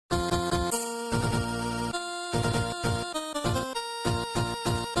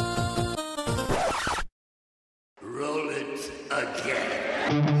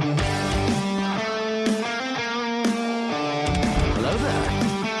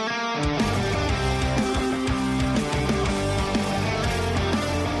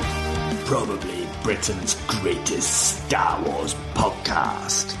probably Britain's greatest Star Wars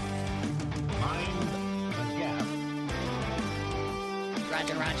podcast.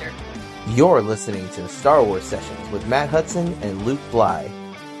 Roger, roger. You're listening to Star Wars Sessions with Matt Hudson and Luke Bly.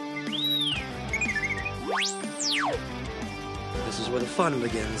 This is where the fun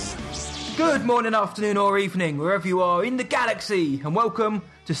begins. Good morning, afternoon or evening, wherever you are in the galaxy, and welcome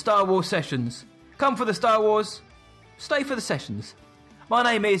to Star Wars Sessions. Come for the Star Wars, stay for the sessions. My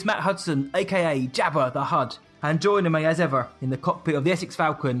name is Matt Hudson, aka Jabba the Hutt, and joining me as ever in the cockpit of the Essex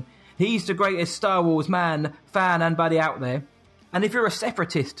Falcon, he's the greatest Star Wars man, fan and buddy out there. And if you're a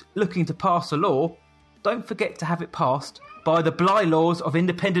separatist looking to pass a law, don't forget to have it passed by the Bly laws of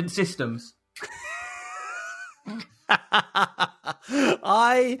independent systems.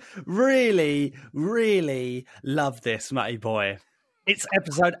 I really, really love this, Matty boy. It's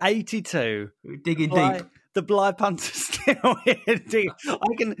episode 82. We're digging deep. The Bly punter's still here.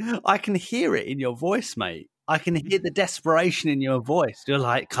 I can hear it in your voice, mate. I can hear the desperation in your voice. You're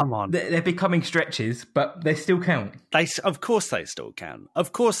like, come on. They're becoming stretches, but they still count. Of course they still count.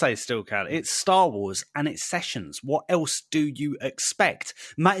 Of course they still count. It's Star Wars and it's sessions. What else do you expect?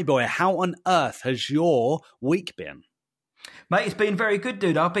 Matty boy, how on earth has your week been? Mate, it's been very good,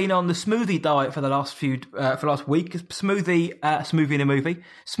 dude. I've been on the smoothie diet for the last week. Smoothie in a movie,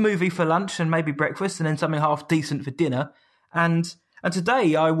 smoothie for lunch and maybe breakfast, and then something half decent for dinner. And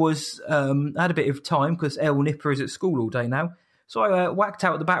today I was had a bit of time because El Nipper is at school all day now, so I whacked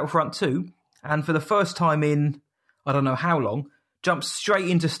out the Battlefront 2, and for the first time in I don't know how long, jumped straight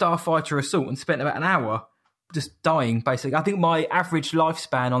into Starfighter Assault and spent about an hour just dying. Basically, I think my average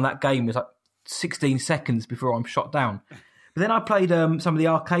lifespan on that game was like 16 seconds before I'm shot down. But then I played some of the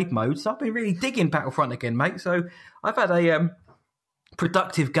arcade modes. So I've been really digging Battlefront again, mate. So I've had a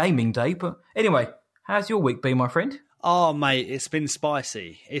productive gaming day. But anyway, how's your week been, my friend? Oh, mate, it's been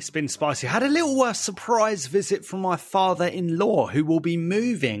spicy. It's been spicy. I had a little surprise visit from my father-in-law, who will be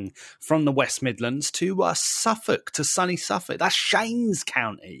moving from the West Midlands to Suffolk, to sunny Suffolk. That's Shane's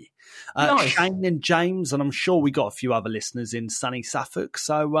county. Nice. Shane and James, and I'm sure we got a few other listeners in sunny Suffolk.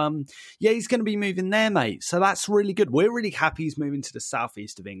 So, yeah, he's going to be moving there, mate. So that's really good. We're really happy he's moving to the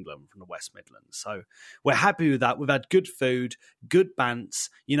southeast of England from the West Midlands. So we're happy with that. We've had good food, good bants.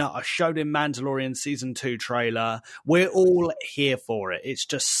 You know, I showed him Mandalorian Season 2 trailer. We're all here for it. It's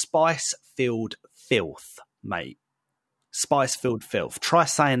just spice-filled filth, mate. Spice-filled filth. Try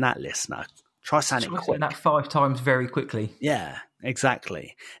saying that, listener. Try saying it quick. That 5 times very quickly. Yeah.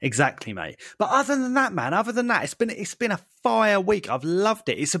 Exactly, mate. But other than that, it's been a fire week. I've loved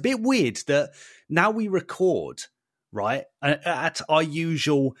it. It's a bit weird that now we record, right, at our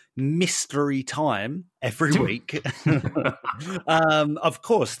usual mystery time every week. Of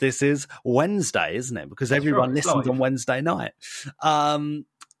course, this is Wednesday, isn't it? Because everyone listens on Wednesday night.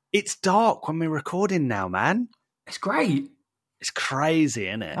 It's dark when we're recording now, man. It's great. It's crazy,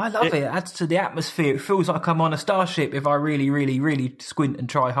 isn't it? I love it. It adds to the atmosphere. It feels like I'm on a starship if I really, really, really squint and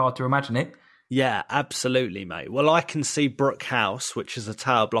try hard to imagine it. Yeah, absolutely, mate. Well, I can see Brook House, which is a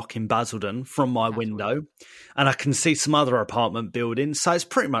tower block in Basildon, from my window, and I can see some other apartment buildings. So it's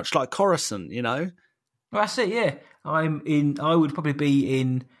pretty much like Coruscant, you know? Well, that's it, yeah. I would probably be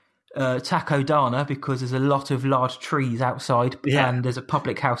in Takodana because there's a lot of large trees outside, and there's a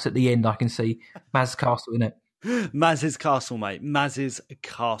public house at the end I can see. Maz Castle in it. Maz's Castle, mate. Maz's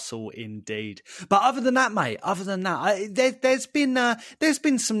Castle, indeed. But other than that, mate, there's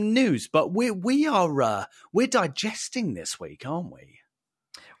been some news. But we're digesting this week, aren't we?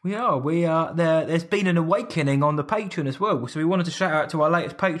 We are. There's been an awakening on the Patreon as well. So we wanted to shout out to our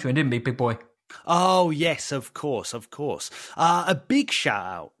latest Patreon, didn't we, big boy? Oh yes, of course. A big shout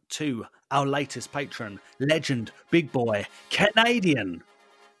out to our latest patron, legend, big boy, Canadian,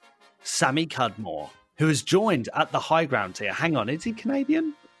 Sammy Cudmore, who has joined at the high ground tier. Hang on, is he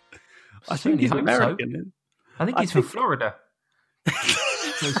Canadian? I think he's American. So. I think he's from Florida.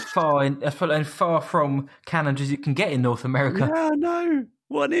 As far from Canada as you can get in North America. Yeah, I know.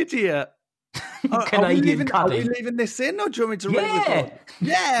 What an idiot. Canadian are we leaving this in, or do you want me to read this on?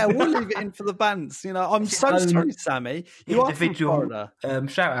 Yeah, we'll leave it in for the bants. You know, I'm so sorry, Sammy. You are from Florida.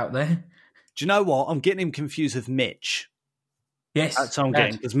 Shout out there. Do you know what? I'm getting him confused with Mitch. Yes, that's what I'm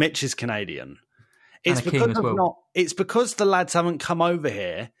getting, because Mitch is Canadian. It's because the lads haven't come over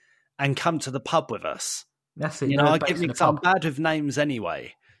here and come to the pub with us. That's it. You know, I'm bad with names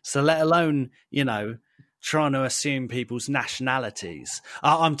anyway. So let alone, you know, trying to assume people's nationalities.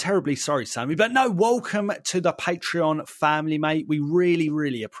 I'm terribly sorry, Sammy. But no, welcome to the Patreon family, mate. We really,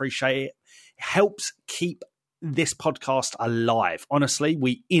 really appreciate it. It helps keep this podcast alive. Honestly,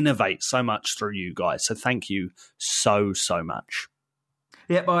 we innovate so much through you guys. So thank you so, so much.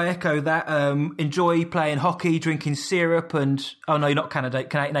 Yep, I echo that. Enjoy playing hockey, drinking syrup, and oh no, you're not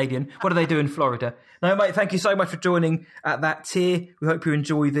Canadian. What do they do in Florida? No, mate. Thank you so much for joining at that tier. We hope you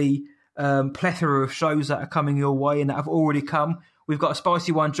enjoy the plethora of shows that are coming your way and that have already come. We've got a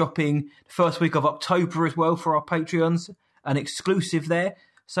spicy one dropping the first week of October as well for our Patreons, an exclusive there.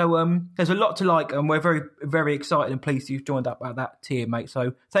 So there's a lot to like, and we're very, very excited and pleased you've joined up at that tier, mate.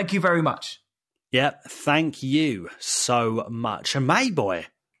 So thank you very much. Yeah, thank you so much. And Mayboy,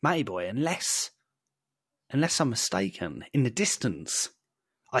 unless I'm mistaken, in the distance,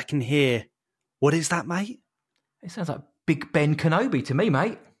 I can hear, what is that, mate? It sounds like Big Ben Kenobi to me,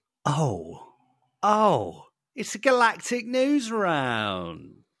 mate. Oh, it's a Galactic News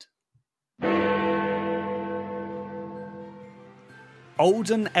Round.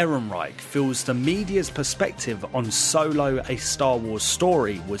 Alden Ehrenreich feels the media's perspective on Solo, a Star Wars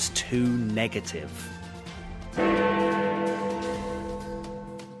story, was too negative.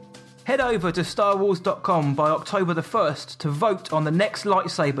 Head over to StarWars.com by October the 1st to vote on the next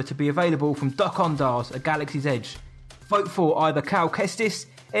lightsaber to be available from Dok-Ondar at Galaxy's Edge. Vote for either Cal Kestis,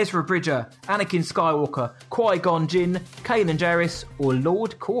 Ezra Bridger, Anakin Skywalker, Qui-Gon Jinn, Kanan Jarrus, or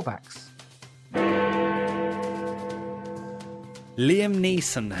Lord Corvax. Liam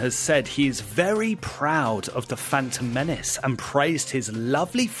Neeson has said he is very proud of The Phantom Menace and praised his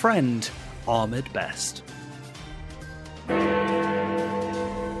lovely friend Ahmed Best.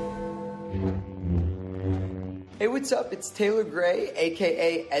 Hey, what's up? It's Taylor Gray,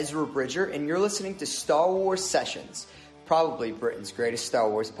 aka Ezra Bridger, and you're listening to Star Wars Sessions, probably Britain's greatest Star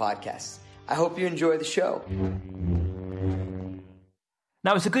Wars podcast. I hope you enjoy the show.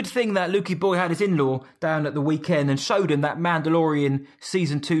 Now, it's a good thing that Lukey Boy had his in-law down at the weekend and showed him that Mandalorian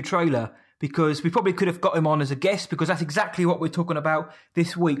Season 2 trailer, because we probably could have got him on as a guest, because that's exactly what we're talking about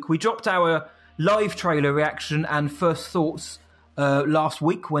this week. We dropped our live trailer reaction and first thoughts last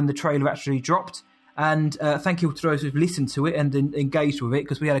week when the trailer actually dropped, and thank you to those who've listened to it and engaged with it,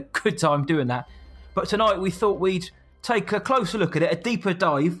 because we had a good time doing that. But tonight we thought we'd take a closer look at it, a deeper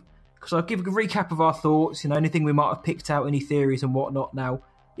dive, because I'll give a recap of our thoughts, anything we might have picked out, any theories and whatnot. Now,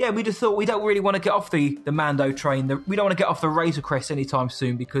 yeah, we just thought we don't really want to get off the Mando train. We don't want to get off the Razor Crest anytime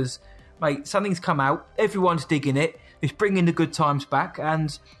soon because, mate, something's come out. Everyone's digging it. It's bringing the good times back.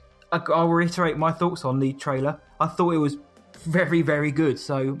 And I'll reiterate my thoughts on the trailer. I thought it was very, very good.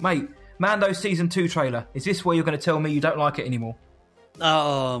 So, mate, Mando Season 2 trailer. Is this where you're going to tell me you don't like it anymore?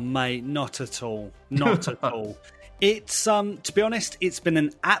 Oh, mate, not at all. Not at all. It's, to be honest, it's been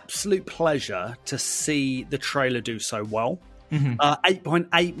an absolute pleasure to see the trailer do so well.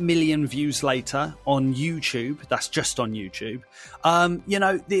 8.8 million views later on YouTube. That's just on YouTube.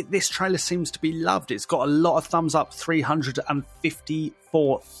 This trailer seems to be loved. It's got a lot of thumbs up,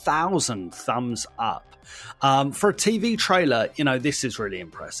 354,000 thumbs up. For a TV trailer, this is really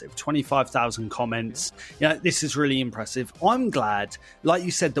impressive. 25,000 comments. This is really impressive. I'm glad, like you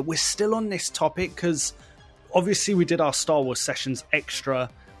said, that we're still on this topic because obviously we did our Star Wars Sessions extra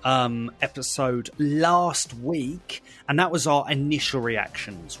episode last week, and that was our initial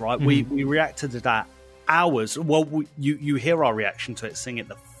reactions, right? We reacted to that hours. Well, you hear our reaction to it, seeing it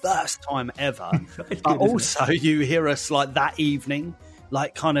the first time ever, but also you hear us like that evening,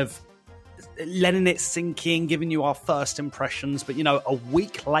 like kind of letting it sink in, giving you our first impressions. But a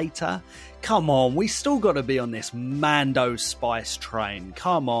week later, come on, we still got to be on this Mando spice train.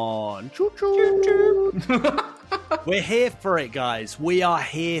 Come on. Choo choo. We're here for it, guys. We are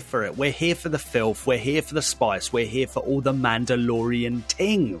here for it. We're here for the filth. We're here for the spice. We're here for all the Mandalorian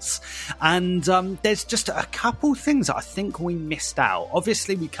tings. And there's just a couple things that I think we missed out.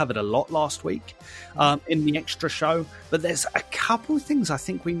 Obviously, we covered a lot last week in the extra show, but there's a couple things I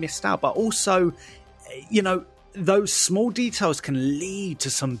think we missed out. But also, those small details can lead to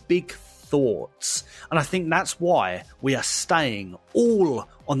some big thoughts. And I think that's why we are staying all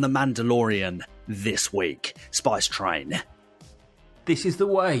on the Mandalorian this week. Spice Train. This is the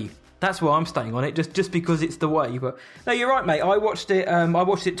way. That's why I'm staying on it, just because it's the way. But no, you're right, mate. I watched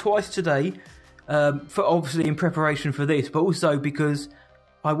it twice today, for obviously in preparation for this, but also because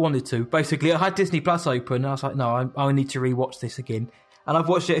I wanted to. Basically, I had Disney Plus open, and I was like, no, I need to rewatch this again. And I've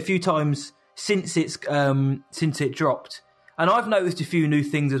watched it a few times since it dropped, and I've noticed a few new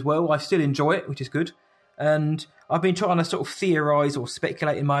things as well. I still enjoy it, which is good. And I've been trying to sort of theorise or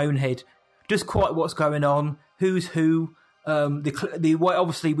speculate in my own head just quite what's going on, who's who.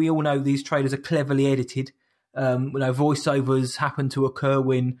 Obviously, we all know these trailers are cleverly edited. Voiceovers happen to occur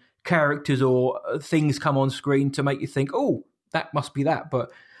when characters or things come on screen to make you think, oh, that must be that. But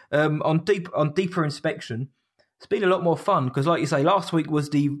on deeper inspection, it's been a lot more fun because, like you say, last week was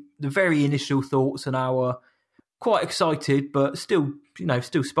the very initial thoughts and our quite excited, but still,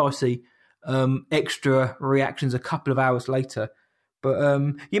 still spicy. Extra reactions a couple of hours later. But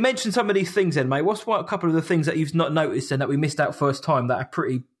you mentioned some of these things then, mate. What's a couple of the things that you've not noticed and that we missed out first time that are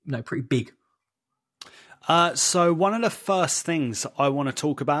pretty big? So one of the first things I want to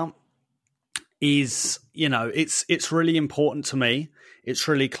talk about is, it's really important to me. It's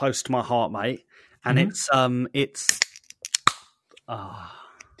really close to my heart, mate. And it's Do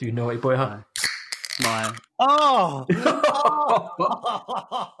you know it, boy, huh? Yes.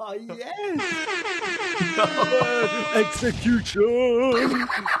 Execution.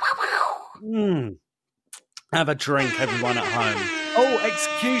 Have a drink, everyone at home. Oh,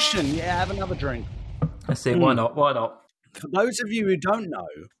 execution. Yeah, have another dring. That's it. Why not? For those of you who don't know,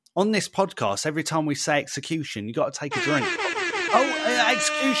 on this podcast, every time we say execution, you got to take a drink.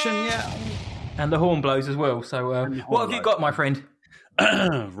 Execution, yeah. And the horn blows as well. So what have you got, my friend?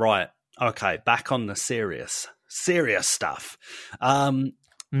 Right. Okay, back on the serious stuff.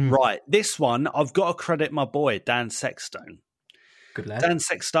 Right, this one, I've got to credit my boy, Dan Sextone. Good lad. Dan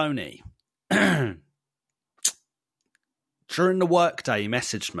Sextone. During the workday, he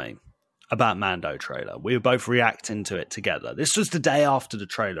messaged me about Mando trailer. We were both reacting to it together. This was the day after the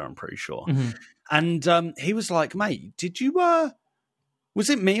trailer, I'm pretty sure. And he was like, mate, did you... was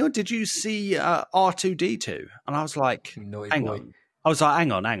it me or did you see R2-D2? And I was like, hang on. I was like,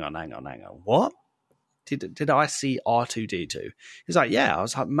 hang on. What? Did I see R2-D2? He's like, yeah. I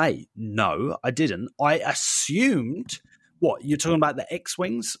was like, mate, no, I didn't. I assumed, what, you're talking about the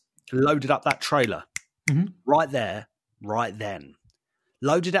X-Wings? Loaded up that trailer. Right there, right then.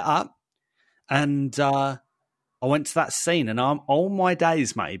 Loaded it up, and I went to that scene, and I'm all my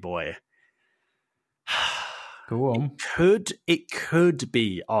days, matey boy. Go on. It could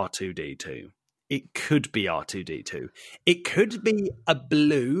be R2-D2. It could be R2-D2. It could be a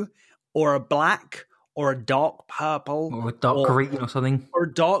blue or a black or a dark purple. Or a dark green or something. Or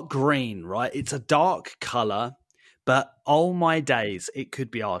a dark green, right? It's a dark colour, but oh my days, it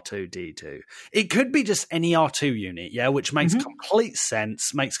could be R2-D2. It could be just any R2 unit, yeah, which makes complete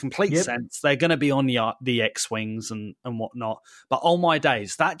sense. Makes complete sense. They're going to be on the X-Wings and whatnot. But oh my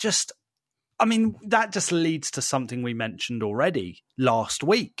days, that just leads to something we mentioned already last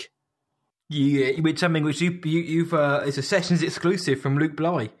week. Yeah, with something which you've it's a Sessions exclusive from Luke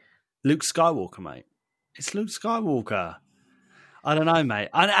Bly. Luke Skywalker, mate. It's Luke Skywalker. I don't know, mate.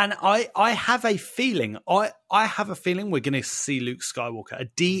 And I have a feeling. I have a feeling we're going to see Luke Skywalker, a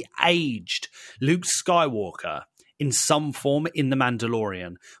de-aged Luke Skywalker, in some form in The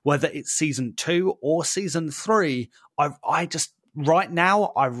Mandalorian, whether it's season 2 or season 3. I just right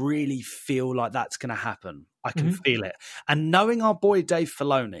now I really feel like that's going to happen. I can feel it. And knowing our boy Dave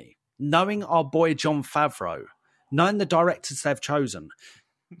Filoni, knowing our boy Jon Favreau, knowing the directors they've chosen,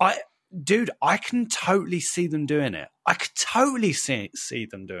 I can totally see them doing it. I could totally see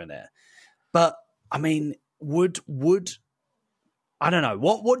them doing it. But I mean, would I don't know.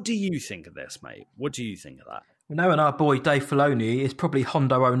 What do you think of this, mate? What do you think of that? Well, knowing our boy Dave Filoni is probably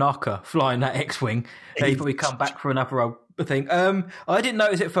Hondo Onaka flying that X-Wing. He'd probably come back for another thing. I didn't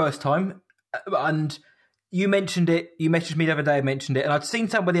notice it first time, and you mentioned it. You messaged me the other day. I mentioned it, and I'd seen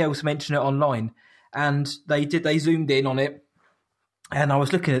somebody else mention it online, and they zoomed in on it, and I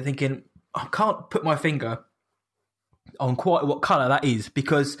was looking at it thinking, I can't put my finger on quite what colour that is,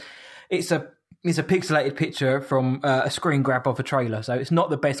 because it's a pixelated picture from a screen grab of a trailer, so it's not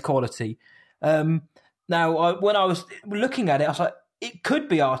the best quality. Now, when I was looking at it, I was like, it could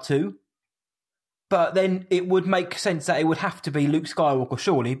be R2, but then it would make sense that it would have to be Luke Skywalker,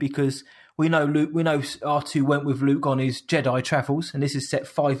 surely, because we know R2 went with Luke on his Jedi travels, and this is set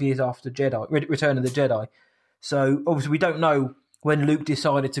 5 years after Return of the Jedi. So obviously we don't know when Luke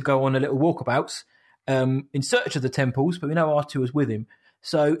decided to go on a little walkabouts in search of the temples, but we know R2 was with him.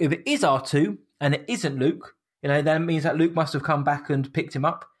 So if it is R2 and it isn't Luke, then it means that Luke must have come back and picked him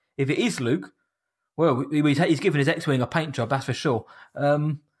up. If it is Luke, well, he's given his X-Wing a paint job, that's for sure.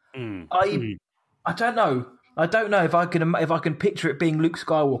 I don't know. I don't know if I can picture it being Luke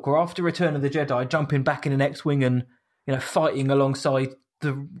Skywalker after Return of the Jedi jumping back in an X-Wing and fighting alongside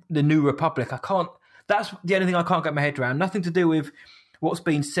the New Republic. I can't. That's the only thing I can't get my head around. Nothing to do with what's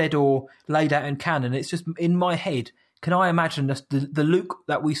been said or laid out in canon. It's just in my head. Can I imagine the Luke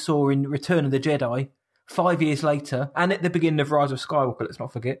that we saw in Return of the Jedi 5 years later, and at the beginning of Rise of Skywalker? Let's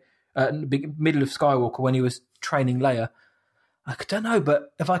not forget, in the middle of Skywalker when he was training Leia. I don't know,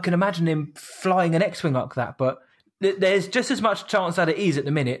 but if I can imagine him flying an X-Wing like that, but there's just as much chance that it is at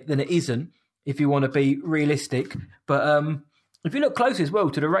the minute than it isn't, if you want to be realistic. But if you look closely as well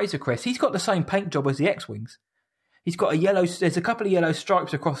to the Razor Crest, he's got the same paint job as the X-Wings. He's got there's a couple of yellow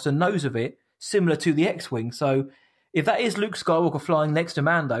stripes across the nose of it, similar to the X-Wing. So if that is Luke Skywalker flying next to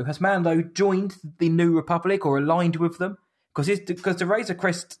Mando, has Mando joined the New Republic or aligned with them? Because the Razor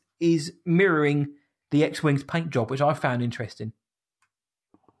Crest is mirroring the X-Wing's paint job, which I found interesting.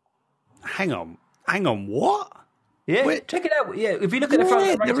 Hang on, what? Yeah, check it out. Yeah, if you look at the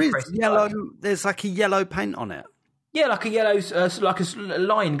front of the Razor Crest, yellow. There's like a yellow paint on it. Yeah, like a yellow, like a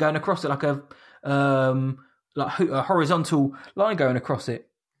line going across it, like a horizontal line going across it.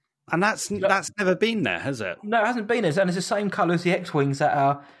 And that's never been there, has it? No, it hasn't been there, and it's the same colour as the X-Wings that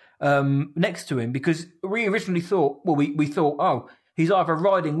are next to him. Because we originally thought, we thought, oh, he's either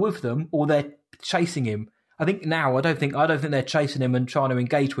riding with them or they're chasing him. I think now I don't think they're chasing him and trying to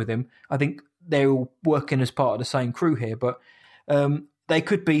engage with him. I think they're all working as part of the same crew here, but they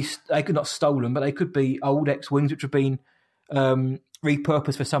could not stolen, but they could be old X-Wings which have been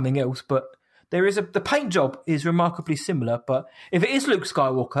repurposed for something else. But the paint job is remarkably similar. But if it is Luke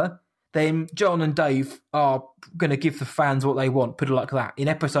Skywalker, then John and Dave are going to give the fans what they want. Put it like that.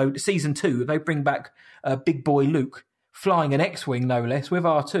 In season 2, if they bring back Big Boy Luke flying an X-Wing, no less, with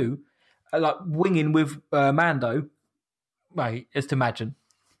R2, like winging with Mando, mate, just imagine.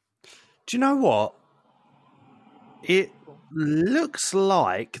 Do you know what? It looks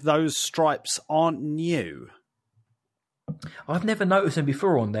like those stripes aren't new. I've never noticed them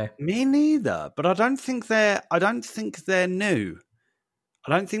before on there. Me neither, but I don't think they're new. I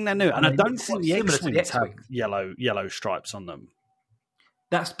don't think they're new, and I don't think the X-Wings have yellow stripes on them.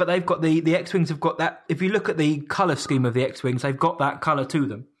 But they've got the X-Wings have got that. If you look at the colour scheme of the X-Wings, they've got that colour to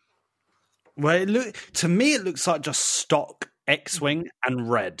them. Well, to me, it looks like just stock X-Wing and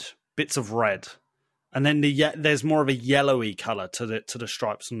red, bits of red, and then there's more of a yellowy colour to the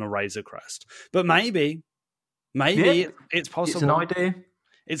stripes on the Razor Crest. But maybe it's possible.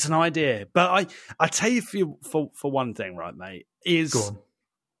 It's an idea. But I tell you for one thing, right, mate, is Go on.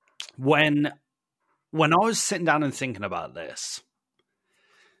 when I was sitting down and thinking about this,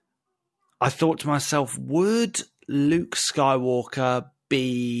 I thought to myself, would Luke Skywalker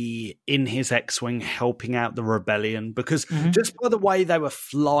be in his X-Wing helping out the rebellion? Because just by the way they were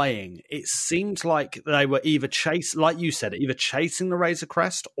flying, it seemed like they were either like you said, either chasing the Razor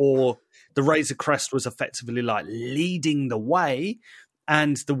Crest, or the Razor Crest was effectively like leading the way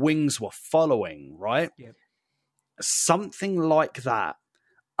and the wings were following, right? Yep. Something like that.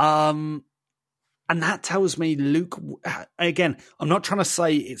 And that tells me Luke, again, I'm not trying to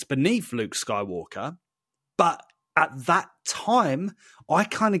say it's beneath Luke Skywalker, but at that time, I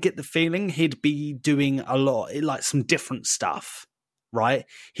kind of get the feeling he'd be doing a lot, like some different stuff, right?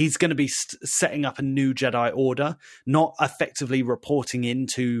 He's going to be setting up a new Jedi Order, not effectively reporting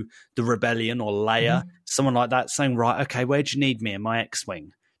into the Rebellion or Leia, someone like that, saying, right, okay, where do you need me in my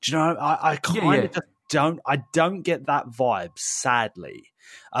X-Wing? Do you know, I kind of just don't get that vibe, sadly.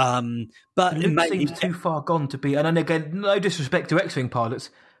 But Luke seems too far gone to be, and then again, no disrespect to X-Wing pilots,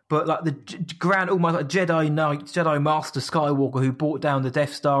 but like the grand, almost like Jedi Knight, Jedi Master Skywalker who brought down the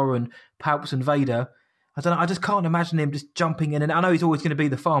Death Star and Palps and Vader. I don't know. I just can't imagine him just jumping in. And I know he's always going to be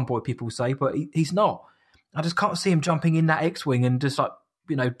the farm boy, people say, but he's not. I just can't see him jumping in that X-Wing and just like,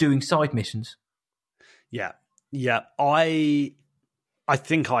 doing side missions. Yeah. I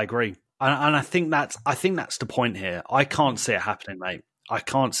think I agree, and I think that's the point here. I can't see it happening, mate. I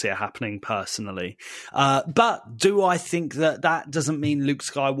can't see it happening personally. But do I think that doesn't mean Luke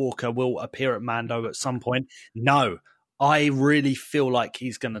Skywalker will appear at Mando at some point? No. I really feel like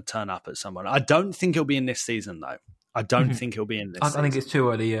he's going to turn up at some point. I don't think he'll be in this season, though. I don't think he'll be in this season. I think it's too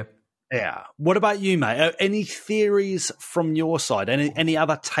early, yeah. Yeah. What about you, mate? Any theories from your side? Any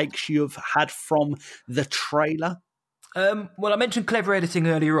other takes you've had from the trailer? Well, I mentioned clever editing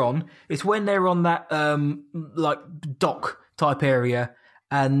earlier on. It's when they're on that like dock type area,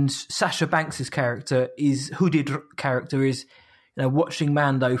 and Sasha Banks' hooded character is watching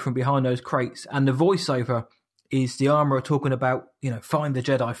Mando from behind those crates, and the voiceover is the armourer talking about find the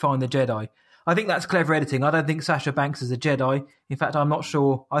Jedi, find the Jedi. I think that's clever editing. I don't think Sasha Banks is a Jedi. In fact, I'm not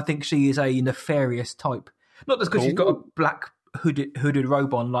sure. I think she is a nefarious type. Not just because she's got a black hooded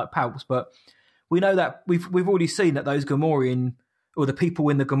robe on like Palps, but we know that we've already seen that those Gamorrean, or the people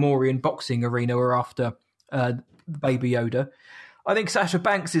in the Gamorrean boxing arena, are after Baby Yoda. I think Sasha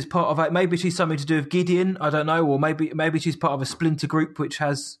Banks is part of it. Maybe she's something to do with Gideon. I don't know, or maybe she's part of a splinter group which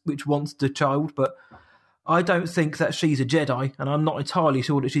wants the child. But I don't think that she's a Jedi, and I'm not entirely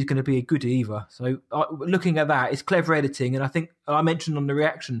sure that she's going to be a goodie either. So looking at that, it's clever editing, and I think I mentioned on the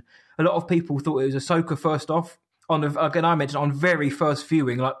reaction, a lot of people thought it was Ahsoka first off. I mentioned on very first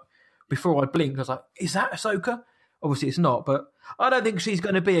viewing, like before I blinked, I was like, "Is that Ahsoka?" Obviously, it's not, but I don't think she's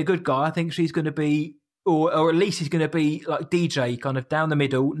going to be a good guy. I think she's going to be, or at least he's going to be like DJ, kind of down the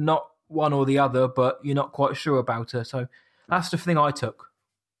middle, not one or the other, but you're not quite sure about her. So that's the thing I took.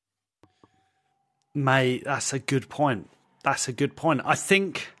 Mate, that's a good point. That's a good point. I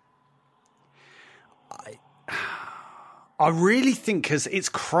think... I really think, because it's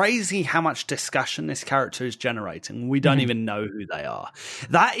crazy how much discussion this character is generating. We don't even know who they are.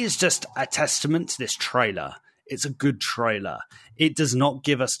 That is just a testament to this trailer. It's a good trailer. It does not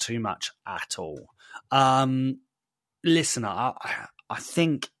give us too much at all. Listen, I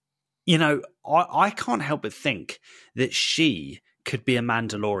think, I can't help but think that she could be a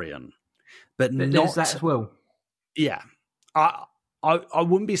Mandalorian. But There's not that as well. Yeah. I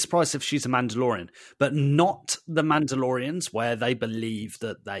wouldn't be surprised if she's a Mandalorian, but not the Mandalorians where they believe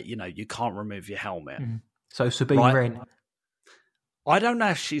that you can't remove your helmet. So Sabine Wren. I don't know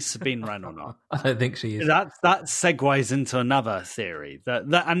if she's Sabine Wren or not. I don't think she is. That segues into another theory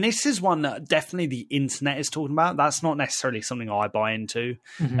and this is one that definitely the internet is talking about. That's not necessarily something I buy into,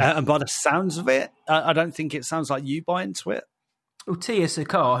 and by the sounds of it, I don't think it sounds like you buy into it. Well, Tia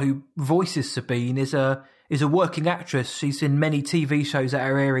Sakar, who voices Sabine, is a working actress. She's in many TV shows that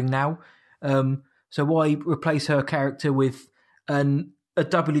are airing now. So why replace her character with a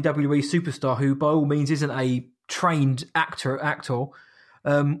WWE superstar who, by all means, isn't a trained actor?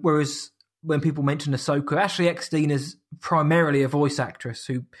 Whereas when people mention Ahsoka, Ashley Eckstein is primarily a voice actress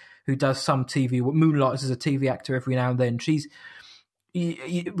who does some TV, moonlights as a TV actor every now and then.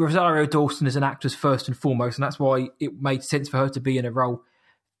 Rosario Dawson is an actress first and foremost, and that's why it made sense for her to be in a role.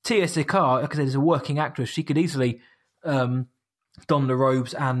 Tia Sakar, like I said, is a working actress. She could easily don the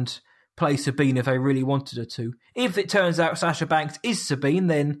robes and play Sabine if they really wanted her to. If it turns out Sasha Banks is Sabine,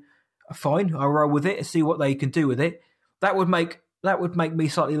 then fine, I'll roll with it and see what they can do with it. That would make me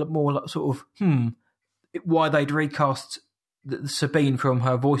slightly more sort of why they'd recast the Sabine from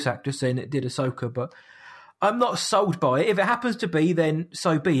her voice actress than it did Ahsoka, but I'm not sold by it. If it happens to be, then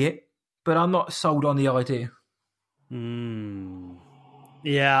so be it. But I'm not sold on the idea.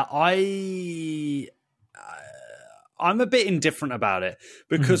 Yeah, I'm a bit indifferent about it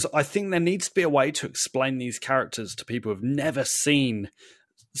because I think there needs to be a way to explain these characters to people who've never seen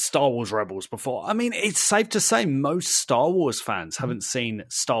Star Wars Rebels before. I mean, it's safe to say most Star Wars fans haven't seen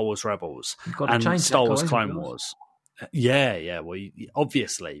Star Wars Rebels and Star Wars Clone Wars. Yeah, well,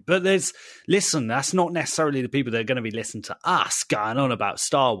 obviously. But listen, that's not necessarily the people that are going to be listening to us going on about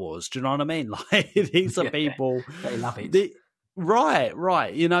Star Wars. Do you know what I mean? Like, these are people... They love it. Right.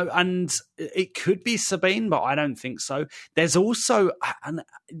 And it could be Sabine, but I don't think so. There's also... And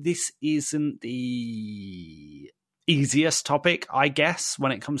this isn't the easiest topic, I guess,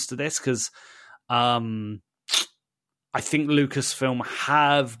 when it comes to this, because... I think Lucasfilm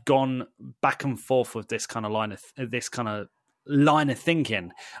have gone back and forth with this kind of line of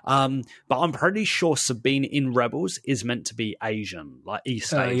thinking. But I'm pretty sure Sabine in Rebels is meant to be Asian, like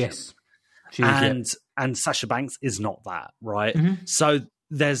East Asian. Yes. And Sasha Banks is not that, right? So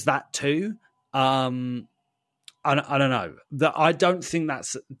there's that too. I don't know. I don't think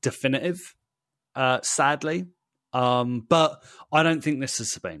that's definitive, sadly. But I don't think this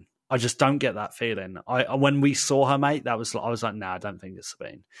is Sabine. I just don't get that feeling. When we saw her, mate, I was like, no, I don't think it's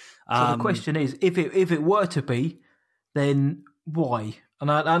Sabine. So the question is, if it were to be, then why?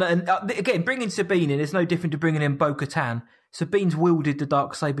 And again, bringing Sabine in is no different to bringing in Bo-Katan. Sabine's wielded the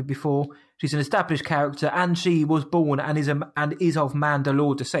Darksaber before. She's an established character, and she was born and is of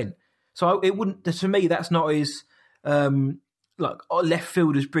Mandalore descent. So it wouldn't. To me, that's not as left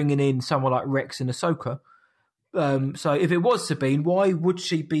field as bringing in someone like Rex and Ahsoka. So if it was Sabine, why would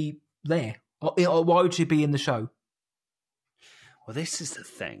she be there? Or why would she be in the show? Well, this is the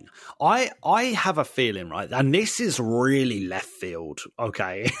thing. I have a feeling, right, and this is really left field,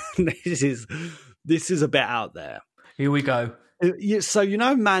 okay? This is a bit out there. Here we go. So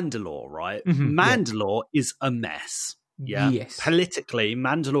Mandalore, right? Mandalore is a mess. Yeah. Yes. Politically,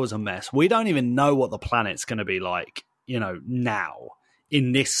 Mandalore is a mess. We don't even know what the planet's going to be like, now.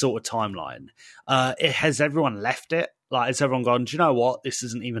 In this sort of timeline, has everyone left it? Like, has everyone gone, do you know what? This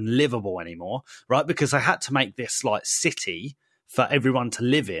isn't even livable anymore, right? Because they had to make this like city for everyone to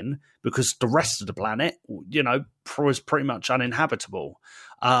live in because the rest of the planet, was pretty much uninhabitable.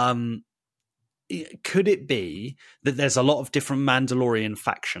 Could it be that there's a lot of different Mandalorian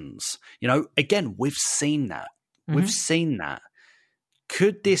factions? Again, we've seen that. We've seen that.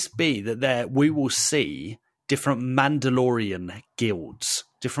 Could this be that we will see different Mandalorian guilds,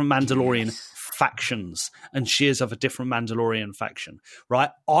 different Mandalorian factions, and she is of a different Mandalorian faction, right?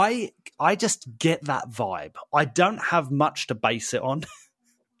 I just get that vibe. I don't have much to base it on.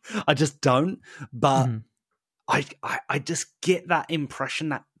 I just don't. But I just get that impression,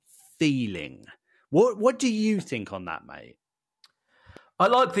 that feeling. What do you think on that, mate? I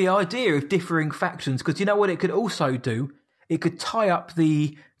like the idea of differing factions because you know what it could also do? It could tie up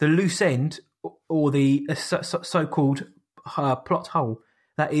the loose end or the so-called plot hole.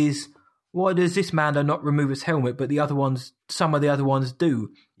 That is, why does this Mando not remove his helmet, but some of the other ones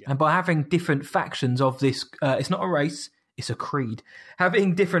do? Yeah. And by having different factions of this, it's not a race, it's a creed.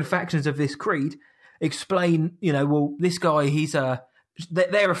 Having different factions of this creed explain, well, this guy,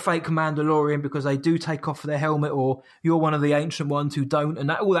 they're a fake Mandalorian because they do take off their helmet, or you're one of the ancient ones who don't, and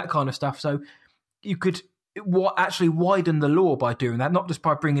all that kind of stuff. So you could actually widen the lore by doing that, not just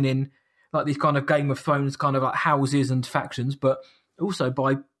by bringing in like these kind of Game of Thrones kind of like houses and factions, but also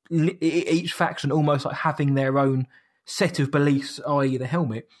by each faction almost like having their own set of beliefs, i.e. the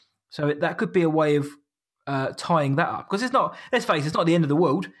helmet. So that could be a way of tying that up, because it's not, let's face it, it's not the end of the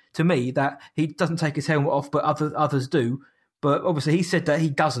world to me that he doesn't take his helmet off, but others do. But obviously he said that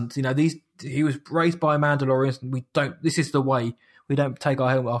he doesn't. He was raised by Mandalorians, and we don't. This is the way. We don't take our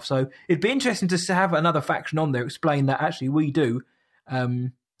helmet off. So it'd be interesting to have another faction on there explain that actually we do.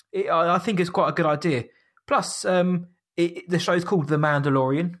 I think it's quite a good idea. Plus, the show's called The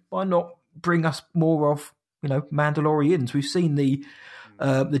Mandalorian. Why not bring us more of Mandalorians? We've seen the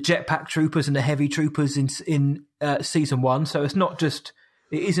jetpack troopers and the heavy troopers in season 1. So it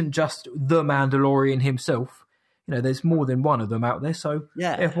isn't just the Mandalorian himself. There's more than one of them out there, so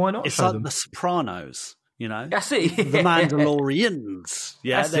why not? It's show like them? The Sopranos, That's it. The Mandalorians.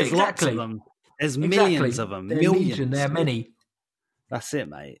 Yeah, there's lots of them. There's millions of them. Millions. There are many. That's it,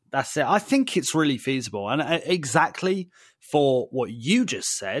 mate. That's it. I think it's really feasible, and exactly for what you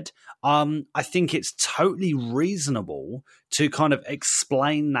just said, I think it's totally reasonable to kind of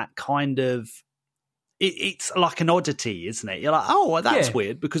explain that kind of. It's like an oddity, isn't it? You're like, oh, that's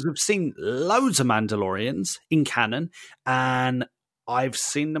weird, because we've seen loads of Mandalorians in canon, and I've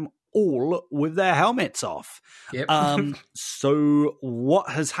seen them all with their helmets off. Yep. So what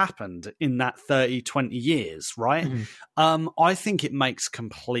has happened in that 30, 20 years, right? Mm-hmm. I think it makes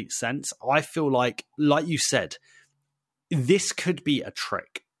complete sense. I feel like you said, this could be a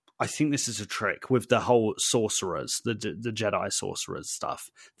trick. I think this is a trick with the whole sorcerers, the Jedi sorcerers stuff,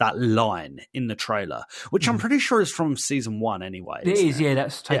 that line in the trailer, which I'm pretty sure is from season 1 anyway. It is, yeah,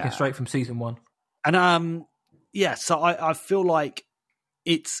 that's taken straight from season 1. And so I feel like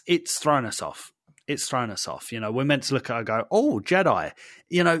it's thrown us off. It's thrown us off. We're meant to look at it and go, oh, Jedi.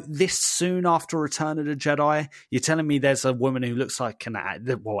 This soon after Return of the Jedi, you're telling me there's a woman who looks like an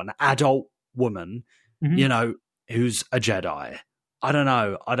adult woman, mm-hmm. Who's a Jedi. I don't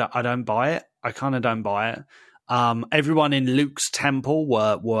know. I don't buy it. I kind of don't buy it. Everyone in Luke's temple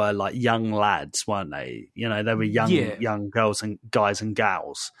were like young lads, weren't they? They were young girls and guys and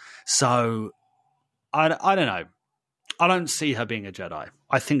gals. So I don't know. I don't see her being a Jedi.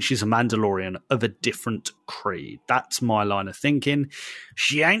 I think she's a Mandalorian of a different creed. That's my line of thinking.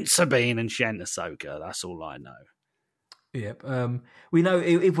 She ain't Sabine and she ain't Ahsoka. That's all I know. Yep. We know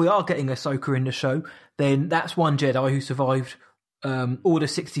if we are getting Ahsoka in the show, then that's one Jedi who survived Order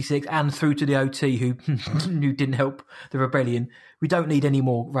 66 and through to the OT who didn't help the rebellion. We don't need any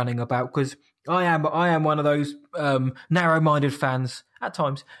more running about, because I am one of those narrow-minded fans at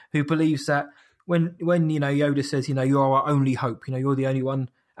times who believes that when Yoda says you are our only hope, you're the only one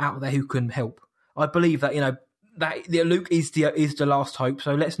out there who can help. I believe that that Luke is the last hope.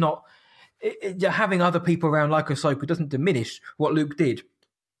 So let's not having other people around like Ahsoka doesn't diminish what Luke did,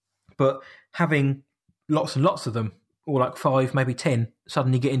 but having lots and lots of them, or like 5, maybe 10,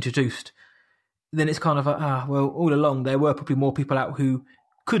 suddenly get introduced, then it's kind of well, all along there were probably more people out who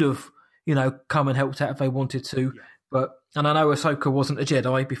could have, come and helped out if they wanted to. Yeah. And I know Ahsoka wasn't a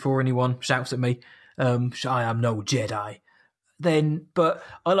Jedi before anyone shouts at me, I am no Jedi. But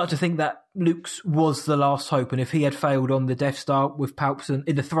I like to think that Luke's was the last hope, and if he had failed on the Death Star with Palpatine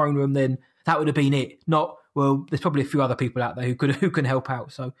in the throne room, then that would have been it. Not, well, there's probably a few other people out there who can help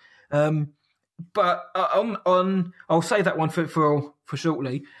out. So, but I'll save that one for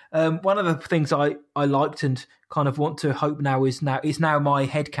shortly. One of the things I liked and kind of want to hope now is now my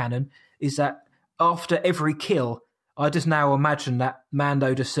headcanon is that after every kill, I just now imagine that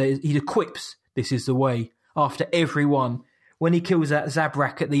Mando just says, he quips, "This is the way," after every one. When he kills that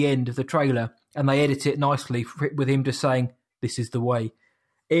Zabrak at the end of the trailer, and they edit it nicely with him just saying, "This is the way."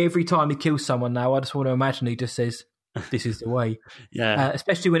 Every time he kills someone now, I just want to imagine he just says, "This is the way." Yeah.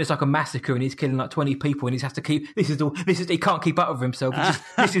 Especially when it's like a massacre and he's killing like 20 people and he has to keep. He can't keep up with himself.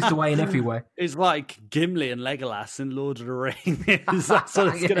 This is the way in everywhere. It's like Gimli and Legolas in Lord of the Rings. That's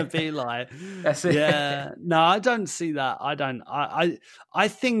what it's going to be like. That's it. Yeah. No, I don't see that. I don't. I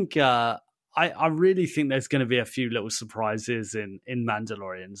think. I really think there's going to be a few little surprises in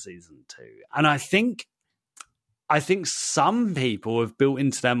Mandalorian season 2, and I think I think some people have built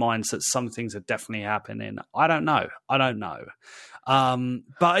into their minds that some things are definitely happening. I don't know. But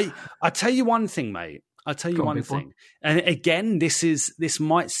I tell you one thing, mate. I'll tell you one thing. And again, this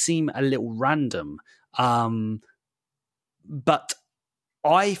might seem a little random, but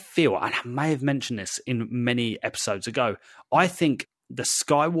I feel, and I may have mentioned this in many episodes ago, I think the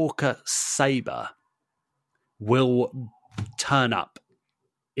Skywalker saber will turn up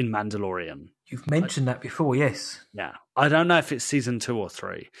in Mandalorian. You've mentioned that before, yes. Yeah. I don't know if it's season 2 or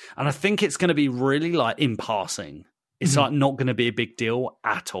 3. And I think it's going to be really like in passing. It's like not going to be a big deal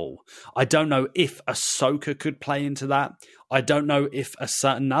at all. I don't know if Ahsoka could play into that. I don't know if a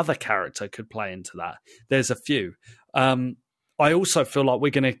certain other character could play into that. There's a few. I also feel like we're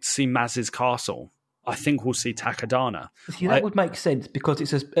going to see Maz's castle. I think we'll see Takodana. See, that would make sense because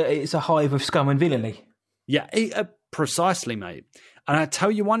it's a hive of scum and villainy. Yeah, precisely, mate. And I tell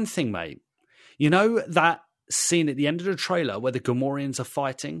you one thing, mate. You know that scene at the end of the trailer where the Gamorreans are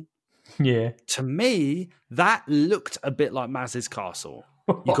fighting? Yeah. To me, that looked a bit like Maz's castle.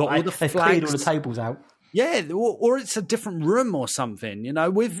 You got all the flags. They cleared all the tables out. Yeah, or it's a different room or something. You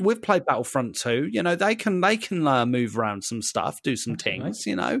know, we've played Battlefront 2. You know, they can move around some stuff, do some things.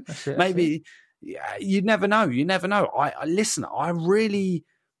 You know, maybe you never know. You never know. I listen. I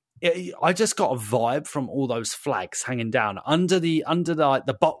just got a vibe from all those flags hanging down under the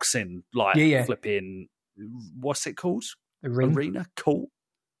boxing flipping. What's it called? Arena. Cool.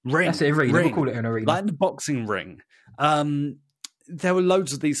 Ring. That's it, arena. Ring. We'll call it an arena. Like the boxing ring. There were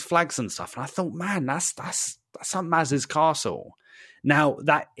loads of these flags and stuff, and I thought, man, that's not Maz's castle. Now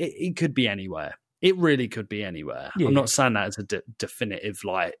that it could be anywhere. It really could be anywhere. Yeah. I'm not saying that as a definitive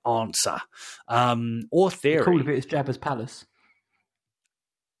answer or theory. Cool if it is Jabba's palace.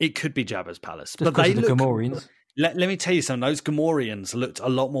 It could be Jabba's palace, just but they look. Gamorreans. Let me tell you something. Those Gamorreans looked a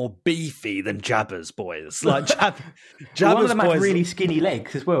lot more beefy than Jabba's boys. Like Jabba's one of them boys had really skinny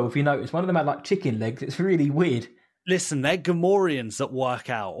legs as well. If you notice, one of them had like chicken legs. It's really weird. Listen, they're Gamorreans that work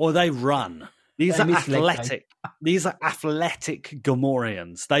out or they run. These are athletic. These are athletic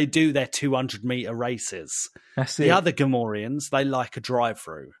Gamorreans. They do their 200-meter races. That's it. The other Gamorreans, they like a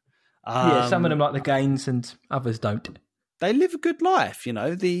drive-through. Some of them like the gains and others don't. They live a good life, you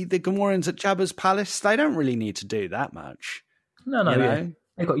know. The Gamorreans at Jabba's palace, they don't really need to do that much. No, yeah.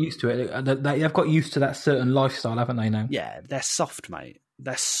 They've got used to it. They've got used to that certain lifestyle, haven't they, now? Yeah, they're soft, mate.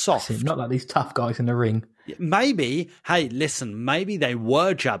 They're soft. Not like these tough guys in the ring. Maybe, hey, listen, maybe they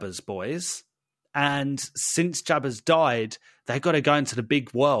were Jabba's boys, and since Jabba's died, they've got to go into the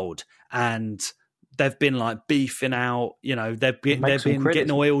big world, and they've been like beefing out, you know, they've been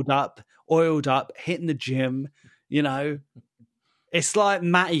getting oiled up, hitting the gym. You know, it's like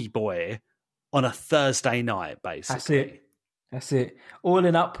Matty Boy on a Thursday night, basically. That's it.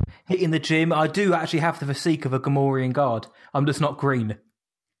 Oiling up, hitting the gym. I do actually have the physique of a Gamorrean guard. I'm just not green.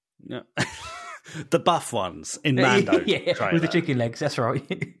 No. The buff ones in Mando. Yeah, trailer. With the chicken legs. That's right.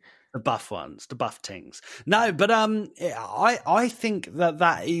 The buff ones, the buff tings. No, but I think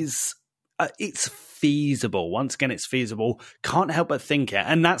that is it's feasible. Once again, it's feasible. Can't help but think it.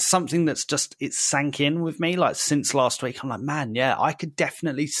 And that's something that's just, it's sank in with me. Like since last week, I'm like, man, yeah, I could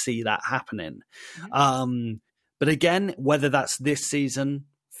definitely see that happening. But again, whether that's this season,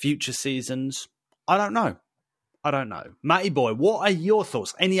 future seasons, I don't know. Matty Boy, what are your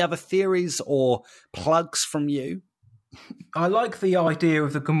thoughts? Any other theories or plugs from you? I like the idea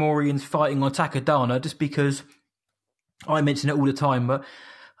of the Gamorreans fighting on Takodana just because I mention it all the time, but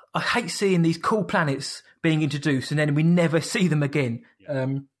I hate seeing these cool planets being introduced and then we never see them again.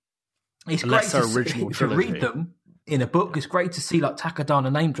 It's Unless great to read them in a book. It's great to see like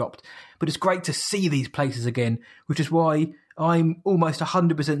Takodana name dropped, but it's great to see these places again, which is why I'm almost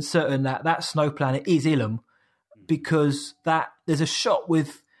 100% certain that snow planet is Ilum, because there's a shot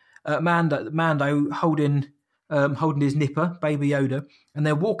with Mando holding his nipper, Baby Yoda, and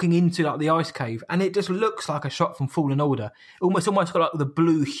they're walking into like the ice cave, and it just looks like a shot from Fallen Order. Almost got like the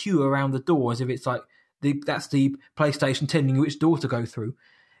blue hue around the door, as if it's like that's the PlayStation telling you which door to go through.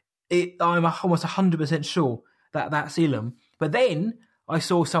 I'm almost 100% sure that's Ilum. But then I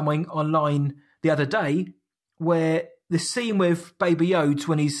saw something online the other day where the scene with Baby Yoda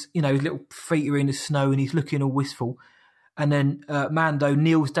when he's, you know, his little feet are in the snow and he's looking all wistful, and then Mando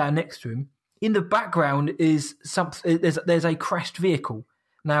kneels down next to him. In the background is there's a crashed vehicle.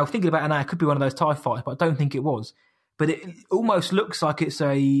 Now, thinking about it now, it could be one of those TIE fighters, but I don't think it was. But it almost looks like it's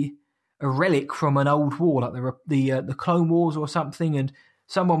a relic from an old war, like the Clone Wars or something. And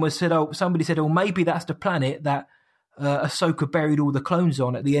somebody said, maybe that's the planet that Ahsoka buried all the clones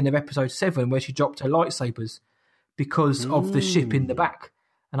on at the end of Episode 7, where she dropped her lightsabers because of the ship in the back.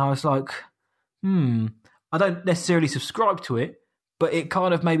 And I was like, I don't necessarily subscribe to it, but it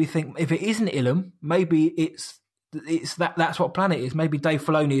kind of made me think if it isn't Ilum, maybe it's that's what planet is. Maybe Dave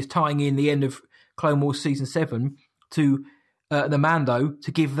Filoni is tying in the end of Clone Wars season 7 to the Mando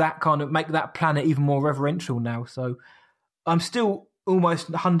to give that kind of make that planet even more reverential now. So I'm still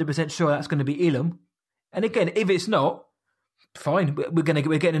almost 100% sure that's going to be Ilum. And again, if it's not, fine. We're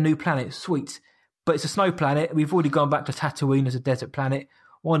getting a new planet, sweet. But it's a snow planet. We've already gone back to Tatooine as a desert planet.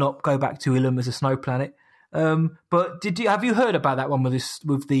 Why not go back to Ilum as a snow planet? But have you heard about that one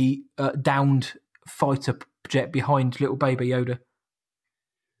with the downed fighter jet behind little baby Yoda?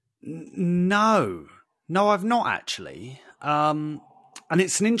 No, I've not actually. And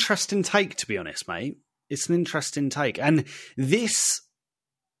it's an interesting take, to be honest, mate. It's an interesting take. And this,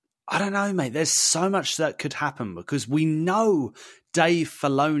 I don't know, mate. There's so much that could happen because we know Dave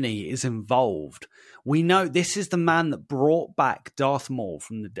Filoni is involved. We know this is the man that brought back Darth Maul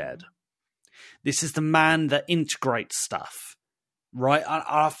from the dead. This is the man that integrates stuff, right?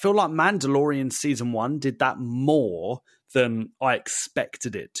 I feel like Mandalorian Season 1 did that more than I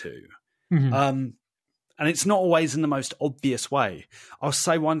expected it to. Mm-hmm. And it's not always in the most obvious way. I'll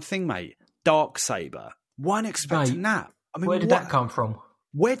say one thing, mate. Darksaber. Weren't expecting that. I mean, where did that come from?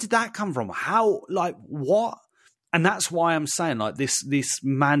 Where did that come from? How, like, what? And that's why I'm saying, like, this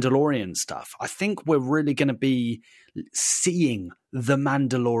Mandalorian stuff. I think we're really going to be seeing the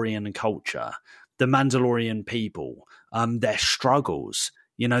Mandalorian culture, the Mandalorian people, their struggles,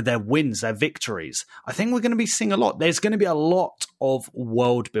 you know, their wins, their victories. I think we're going to be seeing a lot. There's going to be a lot of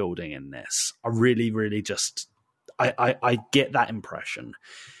world building in this. I really, really just, I get that impression.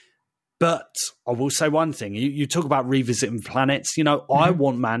 But I will say one thing. You talk about revisiting planets. You know, I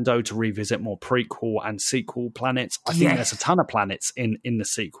want Mando to revisit more prequel and sequel planets. I think there's a ton of planets in the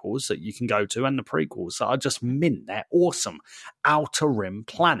sequels that you can go to and the prequels that are just mint. They're awesome. Outer Rim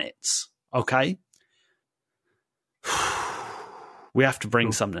planets. Okay? We have to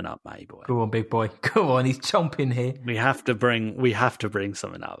bring something up, mate, boy. Go on, big boy. Go on, he's chomping here. We have to bring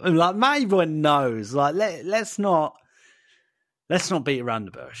something up. And like, mate, boy knows. Like, let's not beat around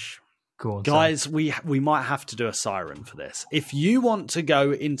the bush. Go on, guys, we might have to do a siren for this. If you want to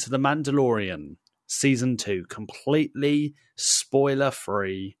go into The Mandalorian Season 2 completely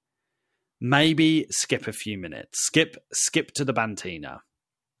spoiler-free, maybe skip a few minutes. Skip to the Bantina.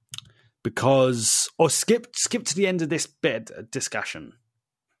 Or skip to the end of this bit of discussion.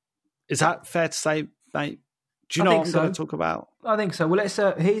 Is that fair to say, mate? Do you know what I'm going to talk about? I think so. Well, let's.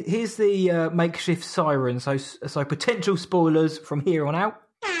 Here's the makeshift siren. So potential spoilers from here on out.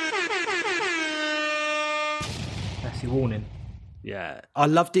 That's your warning. Yeah, I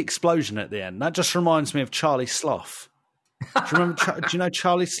love the explosion at the end. That just reminds me of Charlie Sloth. Do you remember? Do you know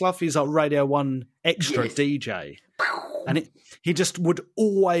Charlie Sloth? He's like Radio 1 extra DJ, and he just would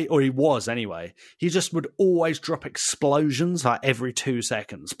always, or he was anyway. He just would always drop explosions like every 2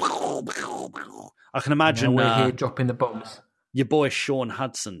 seconds. I can imagine we're here dropping the bombs. Your boy Sean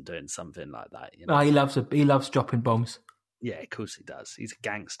Hudson doing something like that. You know? Oh, he loves dropping bombs. Yeah, of course he does. He's a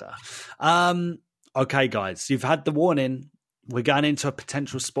gangster. Okay, guys, you've had the warning. We're going into a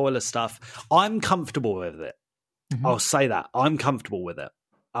potential spoiler stuff. I'm comfortable with it. Mm-hmm. I'll say that. I'm comfortable with it.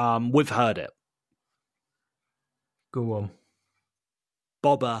 We've heard it. Go on.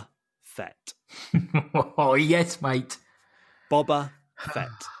 Boba Fett. Oh, yes, mate. Boba Fett.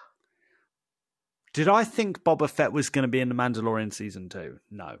 Did I think Boba Fett was going to be in The Mandalorian Season 2?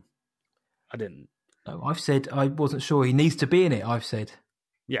 No, I didn't. No, I've said I wasn't sure he needs to be in it, I've said.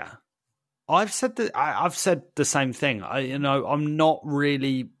 Yeah. I've said that. I've said the same thing. I'm not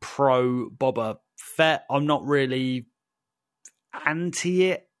really pro Boba Fett. I'm not really anti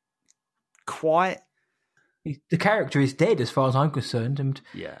it quite. The character is dead as far as I'm concerned, and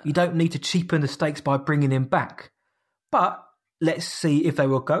you don't need to cheapen the stakes by bringing him back. But let's see if they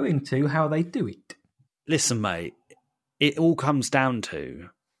were going to, how they do it. Listen, mate, it all comes down to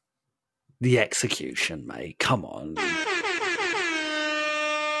the execution, mate. Come on.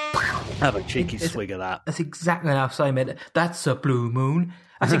 Have a cheeky swig of that. That's exactly how I say, mate. That's a blue moon.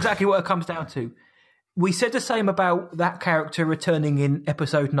 That's exactly what it comes down to. We said the same about that character returning in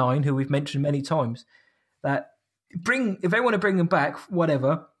episode 9, who we've mentioned many times. That if they want to bring him back,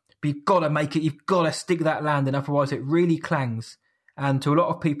 whatever, but you've got to make it, you've got to stick that landing, otherwise it really clangs. And to a lot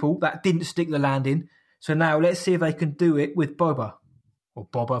of people, that didn't stick the landing. So now let's see if they can do it with Boba. Or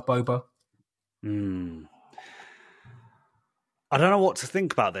Boba. I don't know what to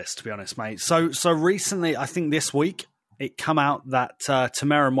think about this, to be honest, mate. So recently, I think this week, it come out that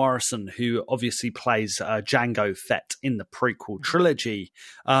Tamara Morrison, who obviously plays Jango Fett in the prequel trilogy,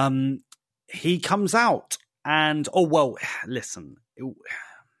 he comes out and, listen,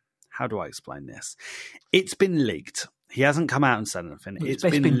 How do I explain this? It's been leaked. He hasn't come out and said anything. It's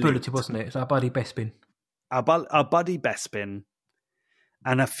Bespin been bulleted, wasn't it? It's our buddy Bespin. Our buddy Bespin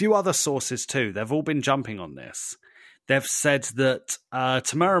and a few other sources too. They've all been jumping on this. They've said that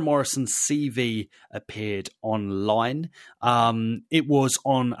Tamara Morrison's CV appeared online. It was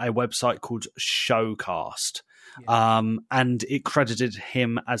on a website called Showcast. And it credited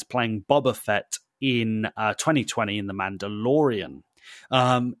him as playing Boba Fett in 2020 in The Mandalorian.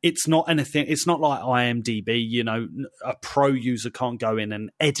 It's not anything. It's not like IMDb. You know, a pro user can't go in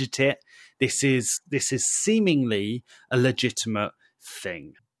and edit it. This is seemingly a legitimate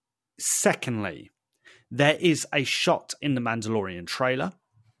thing. Secondly, there is a shot in the Mandalorian trailer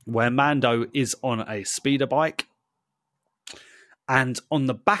where Mando is on a speeder bike, and on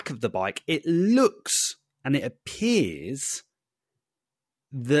the back of the bike, it looks and it appears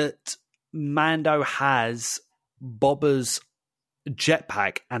that Mando has Boba's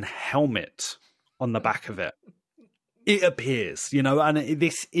jetpack and helmet on the back of it. It appears, you know, and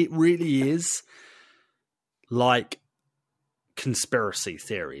it really is like conspiracy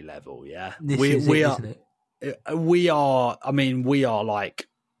theory level. Yeah, we are like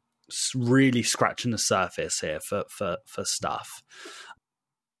really scratching the surface here for stuff.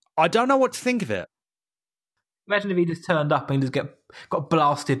 I don't know what to think of it. Imagine if he just turned up and just got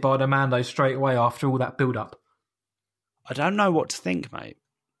blasted by the Mando straight away after all that build up. I don't know what to think, mate.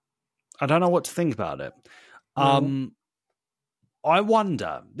 I don't know what to think about it. I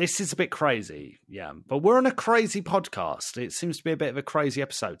wonder, this is a bit crazy, yeah, but we're on a crazy podcast. It seems to be a bit of a crazy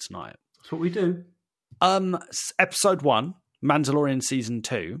episode tonight. That's what we do. Episode 1, Mandalorian Season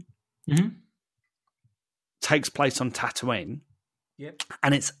 2, takes place on Tatooine. Yep.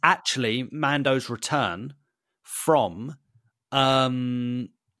 And it's actually Mando's return from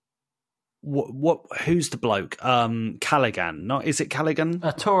who's the bloke? Callaghan. Not is it Callaghan?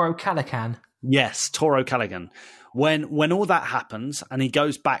 Toro Callaghan. Yes, Toro Callaghan. When all that happens and he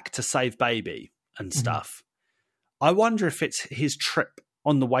goes back to save Baby and stuff, I wonder if it's his trip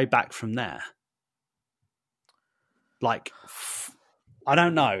on the way back from there. Like, I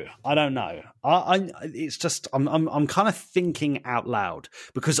don't know. It's just I'm kind of thinking out loud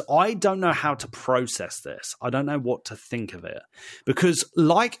because I don't know how to process this. I don't know what to think of it because,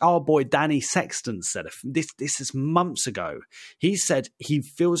 like our boy Danny Sexton said, this is months ago. He said he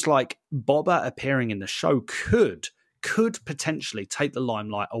feels like Boba appearing in the show could potentially take the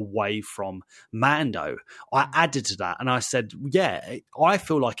limelight away from Mando. I added to that and I said, yeah, I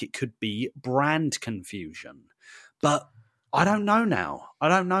feel like it could be brand confusion, but I don't know now. I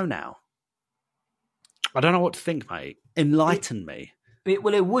don't know what to think, mate. Enlighten me. It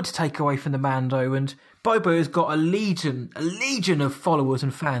would take away from the Mando, and Boba has got a legion of followers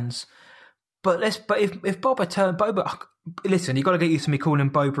and fans. But if Boba turned Boba, listen, you got to get used to me calling him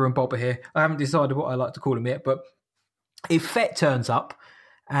Boba and Boba here. I haven't decided what I like to call him yet. But if Fett turns up,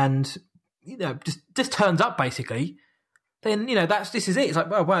 and you know, just turns up basically, then you know this is it. It's like,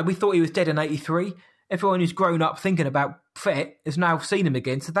 well, we thought he was dead in '83. Everyone who's grown up thinking about Fett has now seen him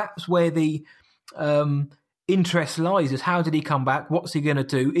again. So that's where the interest lies, is how did he come back? What's he going to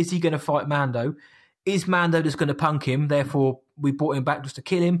do? Is he going to fight Mando? Is Mando just going to punk him? Therefore, we brought him back just to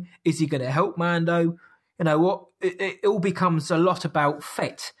kill him. Is he going to help Mando? You know what? It all becomes a lot about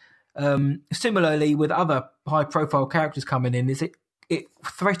Fett. Similarly, with other high-profile characters coming in, it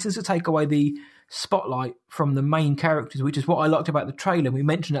threatens to take away the spotlight from the main characters, which is what I liked about the trailer. We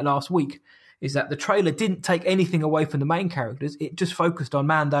mentioned it last week. Is that the trailer didn't take anything away from the main characters. It just focused on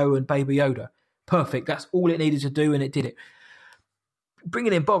Mando and Baby Yoda. Perfect. That's all it needed to do, and it did it.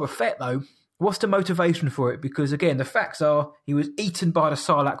 Bringing in Boba Fett, though, what's the motivation for it? Because, again, the facts are he was eaten by the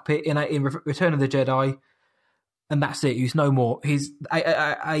Sarlacc pit in Return of the Jedi, and that's it. He's no more. He's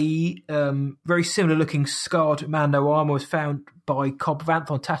a very similar-looking scarred Mando armor was found by Cobb Vanth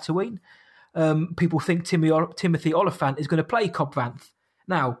on Tatooine. People think Timothy Oliphant is going to play Cobb Vanth.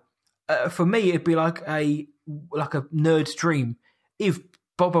 Now, for me, it'd be like a nerd's dream. If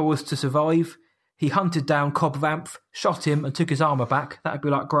Boba was to survive, he hunted down Cobb Vanth, shot him, and took his armor back. That'd be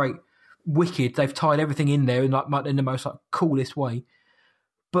like great, wicked. They've tied everything in there in the most coolest way.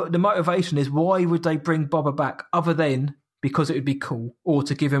 But the motivation is, why would they bring Boba back other than because it would be cool, or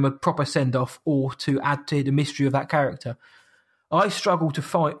to give him a proper send off, or to add to the mystery of that character? I struggle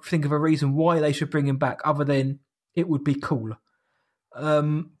to think of a reason why they should bring him back other than it would be cool.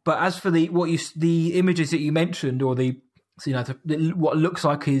 But as for the images that you mentioned, or what looks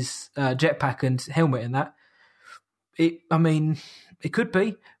like his jetpack and helmet and that, it could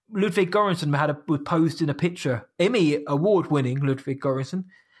be. Ludwig Göransson was posed in a picture, Emmy award-winning Ludwig Göransson,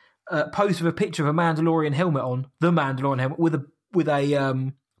 posed with a picture of a Mandalorian helmet on, the Mandalorian helmet with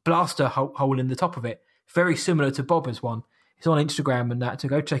a blaster hole in the top of it, very similar to Boba's one. It's on Instagram and that, to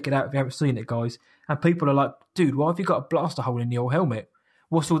go check it out if you haven't seen it, guys. And people are like, dude, why have you got a blaster hole in your helmet?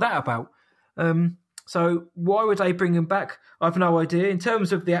 What's all that about? So why would they bring him back? I've no idea. In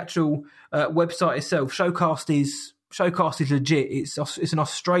terms of the actual website itself, Showcast is legit. It's an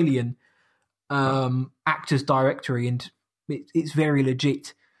Australian actors directory, and it's very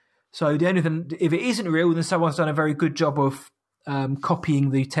legit. So the only thing, if it isn't real, then someone's done a very good job of copying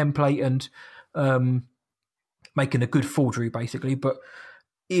the template and making a good forgery, basically. But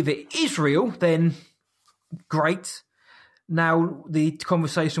if it is real, then great. Now the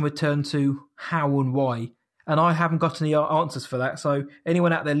conversation would turn to how and why, and I haven't got any answers for that. So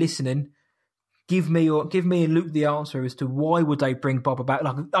anyone out there listening, give me and Luke the answer as to why would they bring Boba back,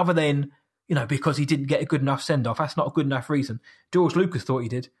 like, other than, because he didn't get a good enough send off. That's not a good enough reason. George Lucas thought he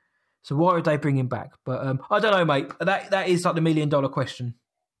did. So why would they bring him back? But I don't know, mate. That is like the $1 million question.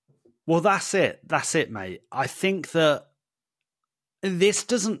 Well, that's it. That's it, mate. I think that this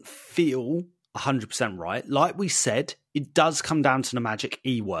doesn't feel 100% right. Like we said, it does come down to the magic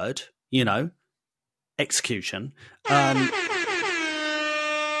E word, execution. To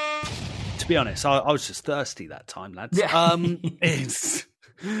be honest, I was just thirsty that time, lads. Yeah.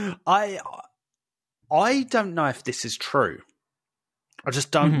 I don't know if this is true. I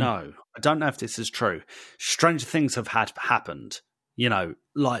just don't know. I don't know if this is true. Stranger things have happened.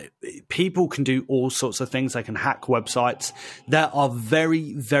 Like, people can do all sorts of things. They can hack websites. There are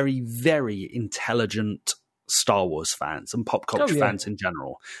very, very, very intelligent Star Wars fans and pop culture fans in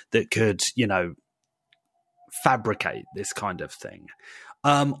general that could, fabricate this kind of thing.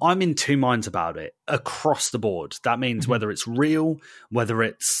 I'm in two minds about it across the board. That means whether it's real, whether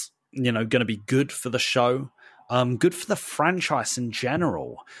it's, going to be good for the show, good for the franchise in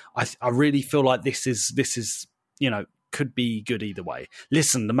general. I really feel like this is, could be good either way.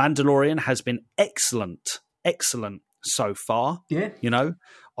 Listen, The Mandalorian has been excellent so far. Yeah.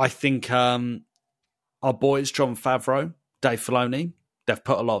 I think our boys, Jon Favreau, Dave Filoni, they've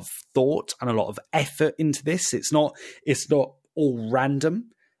put a lot of thought and a lot of effort into this. It's not all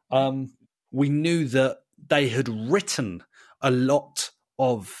random. We knew that they had written a lot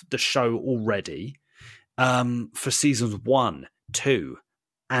of the show already for seasons 1, 2,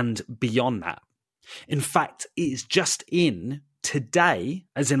 and beyond that. In fact, it is just in today,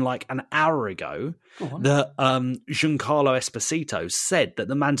 as in like an hour ago, that Giancarlo Esposito said that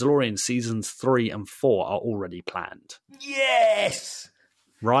The Mandalorian seasons 3 and 4 are already planned. Yes!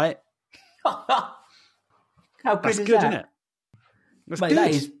 Right? How good That's is good, that? isn't it? That's Mate, good.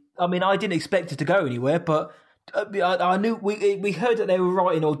 that is, I didn't expect it to go anywhere, but I knew we heard that they were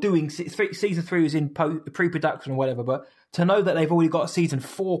writing or doing season 3 was in pre-production or whatever, but to know that they've already got season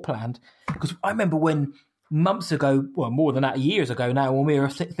 4 planned, because I remember when months ago, well, more than that, years ago now, when we were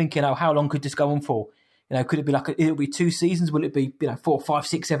thinking, how long could this go on for? Could it be it'll be 2 seasons? Will it be 4, 5,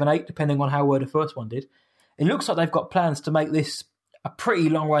 6, 7, 8, depending on how well the first one did? It looks like they've got plans to make this a pretty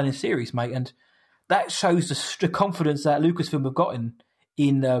long-running series, mate, and that shows the confidence that Lucasfilm have gotten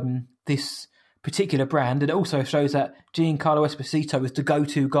in this particular brand, and it also shows that Giancarlo Esposito is the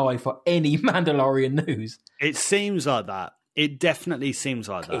go-to guy for any Mandalorian news. It seems like that. It definitely seems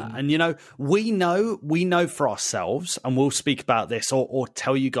like that. And, we know for ourselves, and we'll speak about this or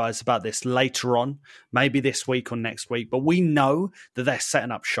tell you guys about this later on, maybe this week or next week, but we know that they're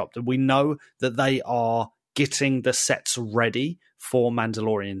setting up shop, that we know that they are getting the sets ready for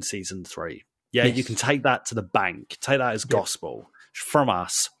Mandalorian season 3. Yeah, yes. You can take that to the bank. Take that as gospel. From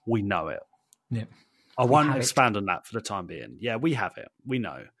us, we know it. Yeah. I won't expand on that for the time being. Yeah, we have it. We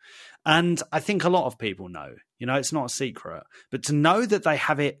know. And I think a lot of people know. It's not a secret. But to know that they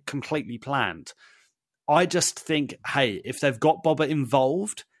have it completely planned, I just think, hey, if they've got Boba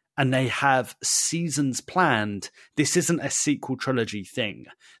involved and they have seasons planned, this isn't a sequel trilogy thing.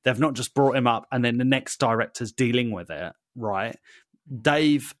 They've not just brought him up and then the next director's dealing with it, right?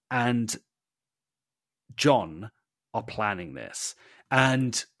 Dave and John are planning this.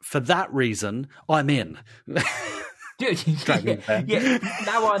 And for that reason, I'm in. Yeah,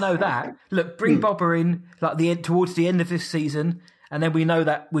 now I know that. Look, bring Boba in towards the end of this season, and then we know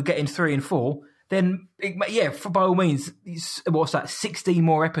that we're getting 3 and 4. Then, by all means, what's that? 16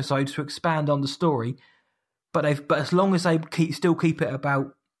 more episodes to expand on the story. But as long as they still keep it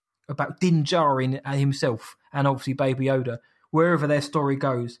about Din Djarin himself and obviously Baby Yoda, wherever their story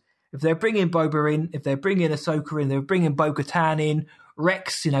goes. If they're bringing Boba in, if they're bringing Ahsoka in, they're bringing Bo-Katan in,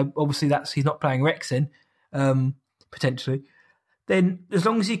 Rex, obviously he's not playing Rex in, potentially. Then as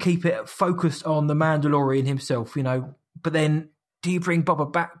long as you keep it focused on the Mandalorian himself, but then do you bring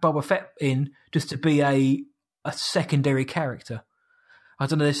Boba Fett in just to be a secondary character? I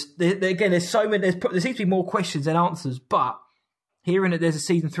don't know. There's so many. There seems to be more questions than answers. But hearing that there's a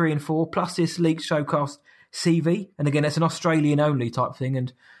season 3 and 4 plus this leaked showcast CV, and again, it's an Australian only type thing,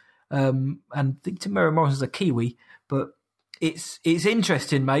 and I think Temuera Morrison's a Kiwi, but it's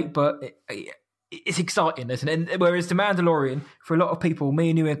interesting, mate. But it's exciting, isn't it? And whereas The Mandalorian, for a lot of people, me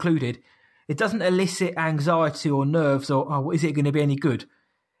and you included, it doesn't elicit anxiety or nerves or is it going to be any good?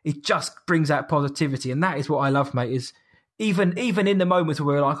 It just brings out positivity, and that is what I love, mate. Is even in the moments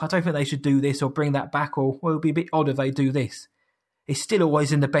where we're like, I don't think they should do this or bring that back, or well, it'll be a bit odd if they do this. It's still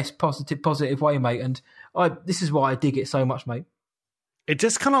always in the best positive way, mate. And this is why I dig it so much, mate. It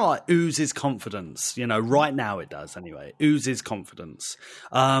just kind of like oozes confidence, right now it does anyway. It oozes confidence.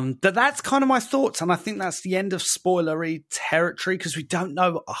 That's kind of my thoughts. And I think that's the end of spoilery territory because we don't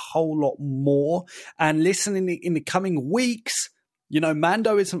know a whole lot more. And listen, in the coming weeks,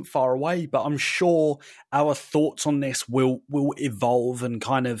 Mando isn't far away, but I'm sure our thoughts on this will evolve and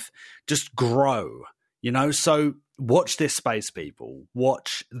kind of just grow, So watch this space, people.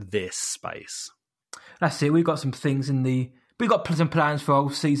 Watch this space. That's it. We've got some things we've got some plans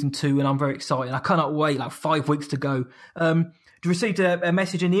for season 2, and I'm very excited. I cannot wait, 5 weeks to go. Received a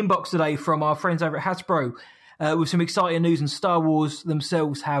message in the inbox today from our friends over at Hasbro with some exciting news, and Star Wars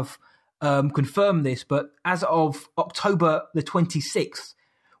themselves have confirmed this, but as of October the 26th,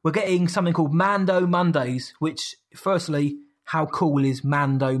 we're getting something called Mando Mondays, which, firstly, how cool is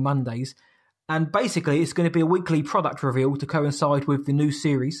Mando Mondays? And basically, it's going to be a weekly product reveal to coincide with the new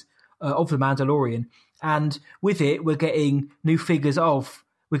series of The Mandalorian. And with it, we're getting new figures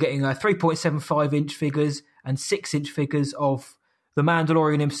we're getting 3.75-inch figures and 6-inch figures of the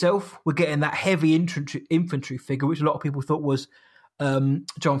Mandalorian himself. We're getting that heavy infantry figure, which a lot of people thought was Jon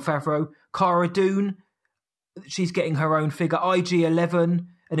Favreau. Cara Dune, she's getting her own figure. IG-11,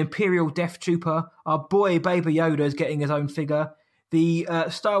 an Imperial Death Trooper. Our boy Baby Yoda is getting his own figure. The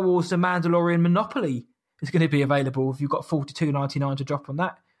Star Wars The Mandalorian Monopoly is going to be available if you've got $42.99 to drop on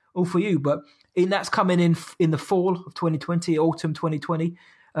that. All for you, but that's coming in the fall of 2020, autumn 2020,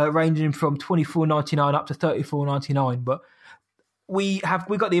 ranging from $24.99 up to $34.99. But we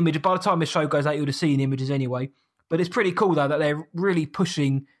got the image. By the time the show goes out, you'll have seen images anyway. But it's pretty cool though that they're really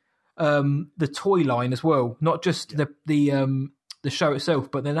pushing the toy line as well, not just the show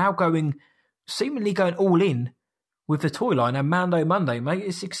itself, but they're now seemingly going all in with the toy line and Mando Monday, mate.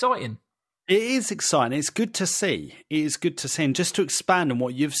 It's exciting. It is exciting. It's good to see. It is good to see. And just to expand on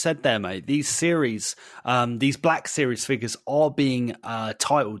what you've said there, mate, these series, these Black Series figures are being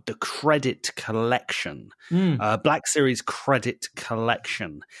titled the Credit Collection. Black Series Credit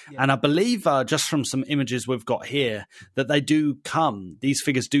Collection. Yeah. And I believe, just from some images we've got here, that these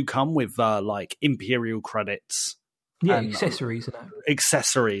figures do come with Imperial credits. Yeah, and,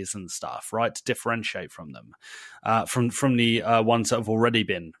 accessories and stuff, right, to differentiate from them, from the ones that have already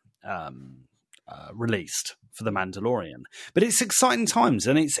been released for The Mandalorian. But it's exciting times,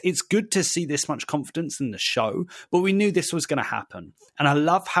 and it's good to see this much confidence in the show, but we knew this was going to happen. And I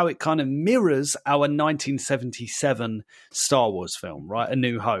love how it kind of mirrors our 1977 Star Wars film, right? A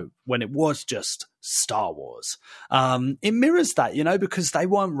New Hope, when it was just Star Wars. It mirrors that, because they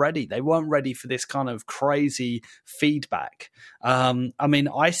weren't ready. They weren't ready for this kind of crazy feedback.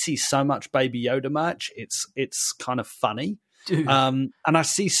 I see so much Baby Yoda merch. It's kind of funny. And I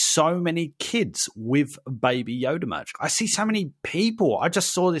see so many kids with Baby Yoda merch. I see so many people. I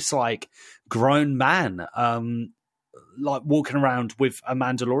just saw this grown man walking around with a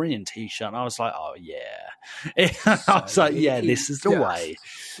Mandalorian t-shirt, and I was like, oh yeah. I was like, yeah, this is the way.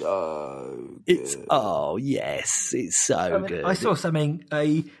 So it's it's so good. I saw something.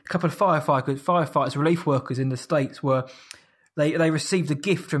 A couple of firefighters, relief workers in the States were. They received a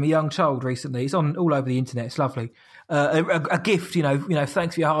gift from a young child recently. It's on all over the internet. It's lovely. A gift,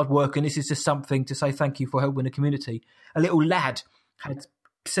 thanks for your hard work, and this is just something to say thank you for helping the community. A little lad had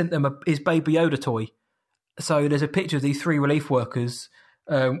sent them his Baby Yoda toy. So there's a picture of these 3 relief workers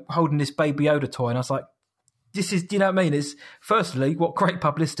holding this Baby Yoda toy, and I was like, this is, do you know what I mean? It's, firstly, what great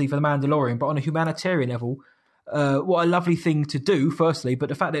publicity for The Mandalorian, but on a humanitarian level, what a lovely thing to do, firstly, but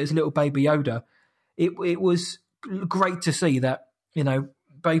the fact that it's a little Baby Yoda, it was great to see that,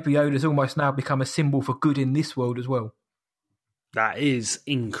 Baby Yoda's almost now become a symbol for good in this world as well. That is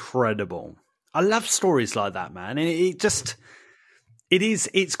incredible. I love stories like that, man. It's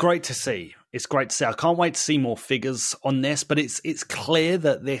great to see. It's great to see. I can't wait to see more figures on this, but it's clear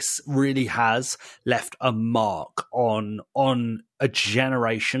that this really has left a mark on a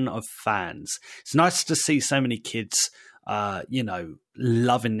generation of fans. It's nice to see so many kids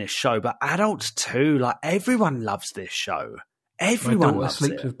loving this show, but adults too. Everyone loves this show. Everyone loves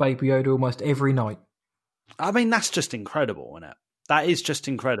sleeps with Baby Yoda almost every night. I mean, that's just incredible, isn't it? That is just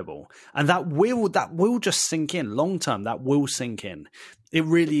incredible. And that will just sink in long term. That will sink in. It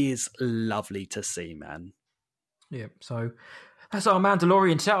really is lovely to see, man. Yeah, so that's our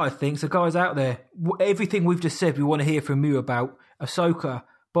Mandalorian chat, I think. So guys out there, everything we've just said, we want to hear from you about Ahsoka,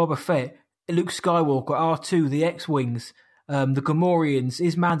 Boba Fett, Luke Skywalker, R2, the X-Wings, the Gamorreans.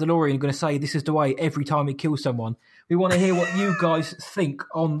 Is Mandalorian going to say this is the way every time he kills someone? We want to hear what you guys think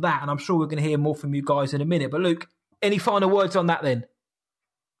on that, and I'm sure we're going to hear more from you guys in a minute. But Luke, any final words on that then?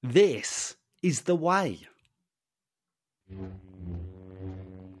 This is the way.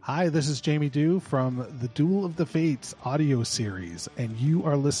 Hi, this is Jamie Dew from the Duel of the Fates audio series, and you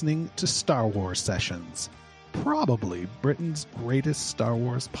are listening to Star Wars Sessions, probably Britain's greatest Star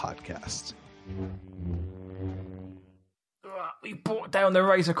Wars podcast. We brought down the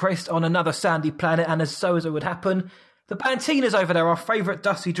Razor Crest on another sandy planet, and as it would happen, the Pantina's over there, our favourite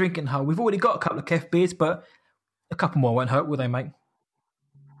dusty drinking hole. We've already got a couple of Kef beers, but a couple more won't hurt, will they, mate?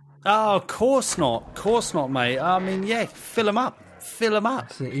 Oh, of course not. Of course not, mate. I mean, yeah, fill them up. Fill them up.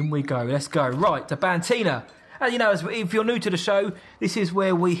 That's it, in we go. Let's go. Right, the Bantina. And, you know, if you're new to the show, this is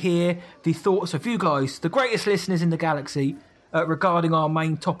where we hear the thoughts of you guys, the greatest listeners in the galaxy, regarding our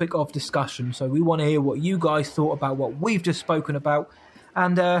main topic of discussion. So we want to hear what you guys thought about what we've just spoken about.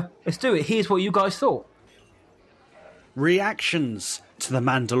 And let's do it. Here's what you guys thought. Reactions to the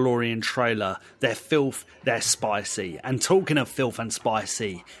Mandalorian trailer. They're filth, they're spicy. And talking of filth and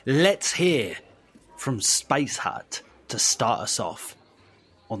spicy, let's hear from Space Hut to start us off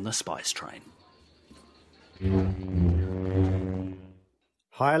on the Spice Train.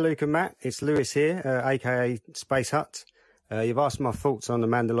 Hi, Luke and Matt. It's Lewis here, a.k.a. Space Hut. You've asked my thoughts on the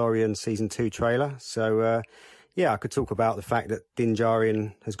Mandalorian Season 2 trailer. So, I could talk about the fact that Din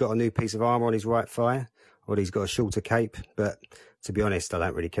Djarin has got a new piece of armour on his right thigh, or he's got a shorter cape. But to be honest, I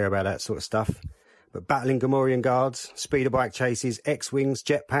don't really care about that sort of stuff. But battling Gamorrean guards, speeder bike chases, X-Wings,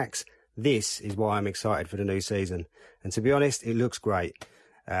 jetpacks, this is why I'm excited for the new season. And to be honest, it looks great.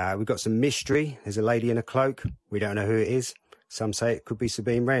 We've got some mystery. There's a lady in a cloak. We don't know who it is. Some say it could be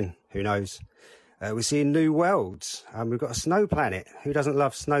Sabine Wren. Who knows? We're seeing new worlds. We've got a snow planet. Who doesn't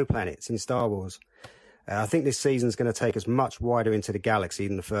love snow planets in Star Wars? I think this season's going to take us much wider into the galaxy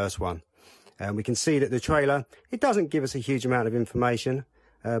than the first one. We can see that the trailer, it doesn't give us a huge amount of information,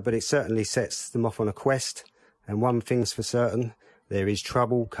 but it certainly sets them off on a quest. And one thing's for certain, there is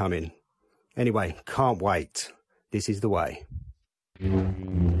trouble coming. Anyway, can't wait. This is the way.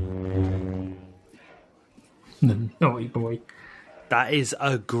 Naughty boy. That is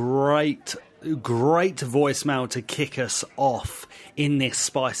a great voicemail to kick us off in this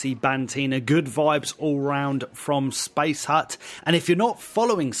spicy Bantina. Good vibes all round from Space Hut. And if you're not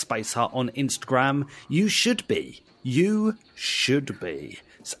following Space Hut on Instagram, you should be. You should be.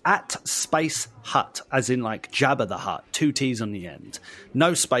 It's at Space Hut, as in like Jabba the Hutt, 2 T's on the end.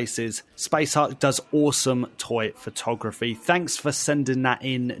 No spaces. Space Hut does awesome toy photography. Thanks for sending that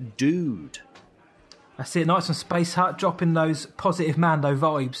in, dude. That's it. Nice on Space Hut, dropping those positive Mando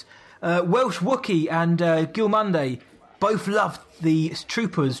vibes. Welsh Wookie and Gilmunday both loved the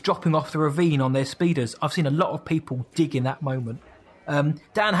troopers dropping off the ravine on their speeders. I've seen a lot of people dig in that moment.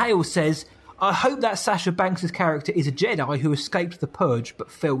 Dan Hale says, I hope that Sasha Banks' character is a Jedi who escaped the Purge but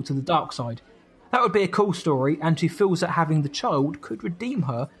fell to the dark side. That would be a cool story, and she feels that having the child could redeem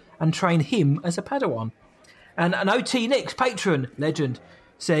her and train him as a Padawan. And an OT Nix, patron, legend,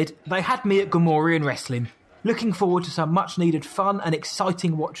 said, they had me at Gamorrean Wrestling. Looking forward to some much needed fun and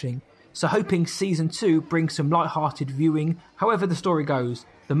exciting watching. So hoping Season 2 brings some light-hearted viewing. However the story goes,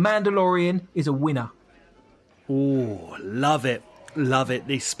 The Mandalorian is a winner. Oh, love it. Love it.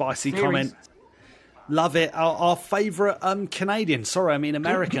 This spicy comment. Love it. Our favourite Canadian, sorry, I mean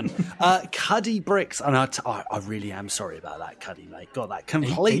American, Cuddy Bricks. And I really am sorry about that, Cuddy, mate. Got that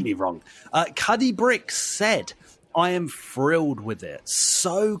completely wrong. Cuddy Bricks said, I am thrilled with it.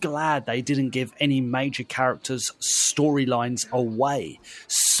 So glad they didn't give any major characters' storylines away.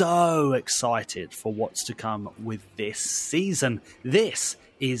 So excited for what's to come with this season. This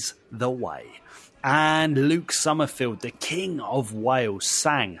is the way. And Luke Summerfield, the King of Wales,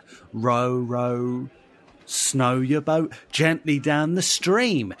 sang, row, row, snow your boat gently down the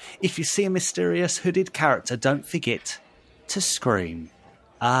stream. If you see a mysterious hooded character, don't forget to scream.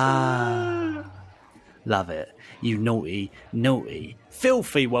 Ah, love it. You naughty, naughty,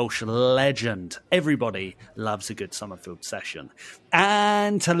 filthy Welsh legend. Everybody loves a good Summerfield session.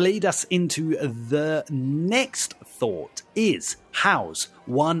 And to lead us into the next thought is House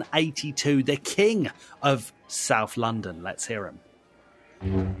 182, the king of South London. Let's hear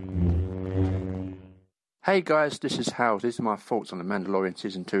him. Hey guys, this is House. These are my thoughts on the Mandalorian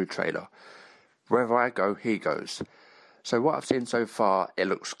Season 2 trailer. Wherever I go, he goes. So what I've seen so far, it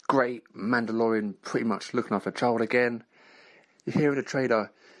looks great. Mandalorian pretty much looking after a child again. You hear in the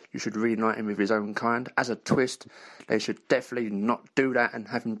trailer, you should reunite him with his own kind. As a twist, they should definitely not do that and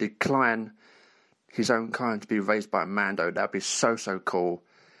have him decline his own kind to be raised by a Mando. That would be so, so cool.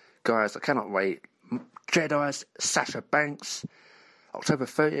 Guys, I cannot wait. Jedi's, Sasha Banks, October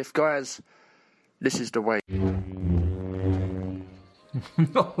 30th. Guys, this is the way.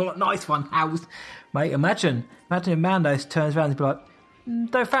 Oh, nice one, House. Mate, imagine if Mando turns around and be like,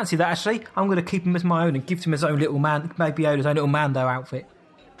 don't fancy that, actually. I'm going to keep him as my own and give him his own little man, maybe Yoda's own little Mando outfit.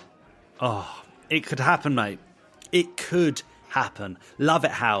 Oh, it could happen, mate. It could happen. Love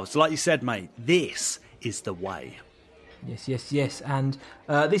it, House. Like you said, mate, this is the way. Yes. And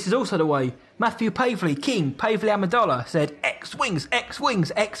this is also the way. Matthew Pavley, King, Pavley Amendola said, X-Wings,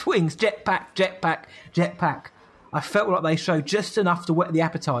 X-Wings, X-Wings, jetpack. I felt like they showed just enough to whet the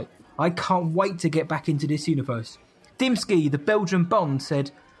appetite. I can't wait to get back into this universe. Dimsky, the Belgian Bond,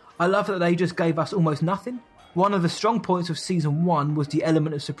 said, I love that they just gave us almost nothing. One of the strong points of Season 1 was the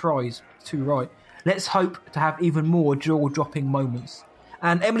element of surprise. Too right. Let's hope to have even more jaw-dropping moments.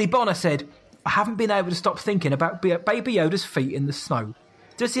 And Emily Bonner said, I haven't been able to stop thinking about Baby Yoda's feet in the snow.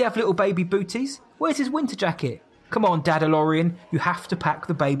 Does he have little baby booties? Where's his winter jacket? Come on, Dadalorian, you have to pack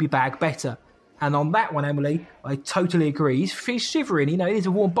the baby bag better. And on that one, Emily, I totally agree. He's shivering, he needs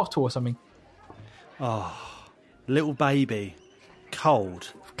a warm bottle or something. Oh, little baby.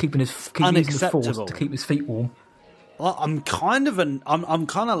 Cold. Keeping using the force to keep his feet warm. Well, I'm kind of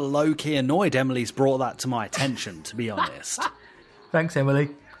low-key annoyed Emily's brought that to my attention, to be honest. Thanks, Emily.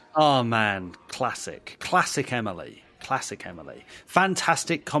 Oh, man. Classic Emily.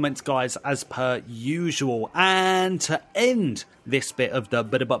 Fantastic comments, guys, as per usual. And to end this bit of the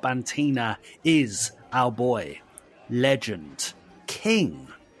Bantina is our boy, legend, king.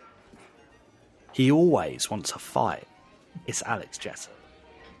 He always wants a fight. It's Alex Jessup.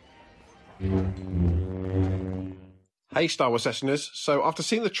 Hey, Star Wars Sessioners. So after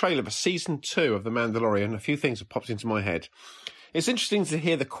seeing the trailer for Season 2 of The Mandalorian, a few things have popped into my head. It's interesting to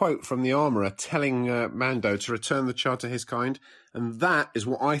hear the quote from the armourer telling Mando to return the child to his kind, and that is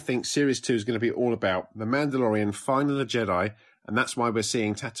what I think Series 2 is going to be all about. The Mandalorian finding the Jedi, and that's why we're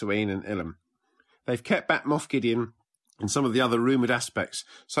seeing Tatooine and Ilum. They've kept back Moff Gideon and some of the other rumoured aspects,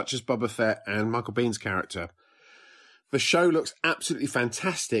 such as Boba Fett and Michael Biehn's character. The show looks absolutely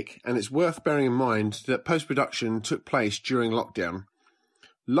fantastic, and it's worth bearing in mind that post-production took place during lockdown.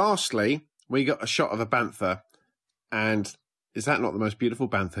 Lastly, we got a shot of a bantha, and is that not the most beautiful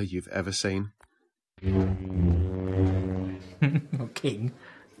bantha you've ever seen? King.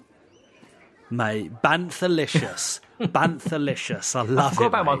 Mate, Banthalicious. Banthalicious. I love it,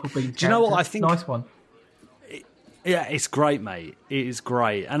 about mate. Michael Biehn's Do you know what I think? Nice one. Yeah, it's great, mate. It is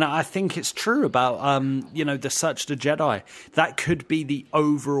great. And I think it's true about, the Search for the Jedi. That could be the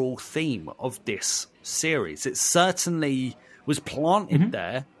overall theme of this series. It certainly was planted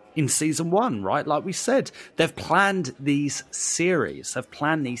there in Season 1, right? Like we said, they've planned these series, they've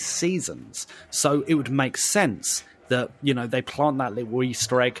planned these seasons. So it would make sense that, they plant that little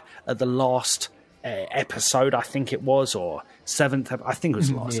Easter egg at the last episode, I think it was, or seventh, I think it was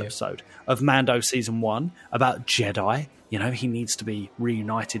the last episode of Mando Season 1 about Jedi. He needs to be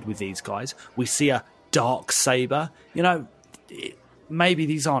reunited with these guys. We see a dark saber. Maybe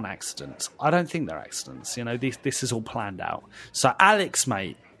these aren't accidents. I don't think they're accidents. This is all planned out. So Alex,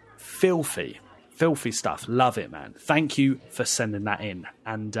 mate, filthy stuff. Love it, man. Thank you for sending that in.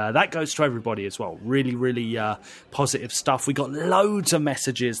 And that goes to everybody as well. Really, really positive stuff. We got loads of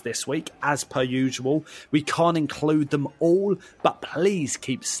messages this week, as per usual. We can't include them all, but please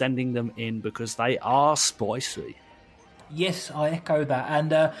keep sending them in because they are spicy. Yes, I echo that.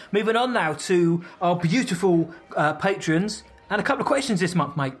 And moving on now to our beautiful patrons and a couple of questions this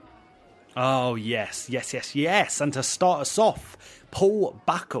month, mate. Oh, yes. And to start us off, Paul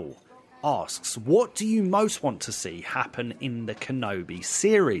Buckle asks, what do you most want to see happen in the Kenobi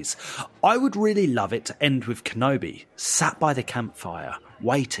series? I would really love it to end with Kenobi sat by the campfire,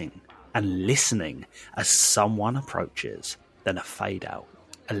 waiting and listening as someone approaches. Then a fade out,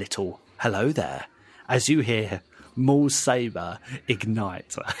 a little hello there, as you hear Maul's saber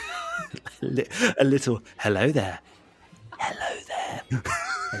ignite. A little hello there.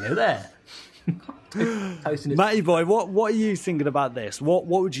 Hello there. Matty boy, what are you thinking about this? What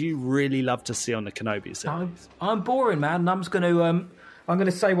would you really love to see on the Kenobi series? I'm boring, man. I'm just going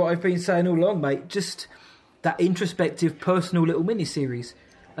to say what I've been saying all along, mate. Just that introspective, personal little mini-series.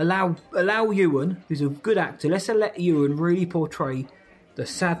 Allow Ewan, who's a good actor, let's let Ewan really portray the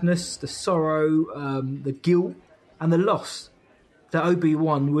sadness, the sorrow, the guilt and the loss that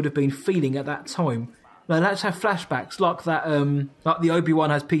Obi-Wan would have been feeling at that time. No, let's have flashbacks like that. Like the Obi-Wan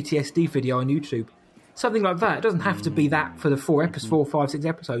has PTSD video on YouTube. Something like that. It doesn't have to be that for the 4, 5, 6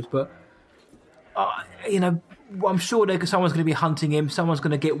 episodes, but I'm sure someone's going to be hunting him. Someone's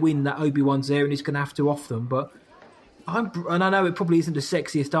going to get wind that Obi-Wan's there, and he's going to have to off them. But I know it probably isn't the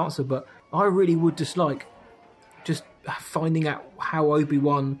sexiest answer, but I really would dislike just finding out how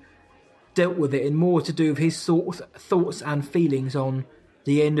Obi-Wan dealt with it, and more to do with his thoughts and feelings on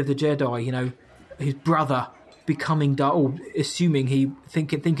the end of the Jedi. His brother becoming dark, or assuming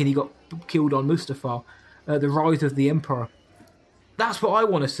thinking he got killed on Mustafar, the rise of the Emperor. That's what I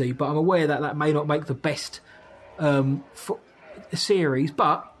want to see, but I'm aware that may not make the best series.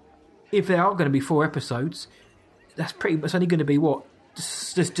 But if there are going to be 4 episodes, that's only going to be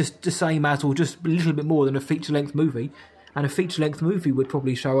just the same as, or just a little bit more than a feature-length movie. And a feature-length movie would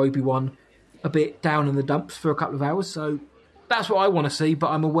probably show Obi-Wan a bit down in the dumps for a couple of hours. So that's what I want to see, but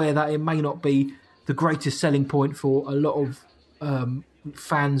I'm aware that it may not be the greatest selling point for a lot of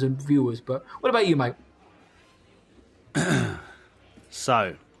fans and viewers. But what about you, mate?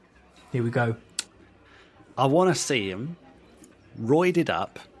 So, here we go. I want to see him roided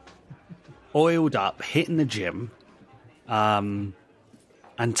up, oiled up, hitting the gym, and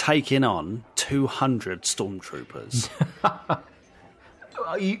taking on 200 stormtroopers.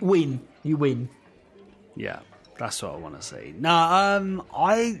 You win. Yeah, that's what I want to see. No,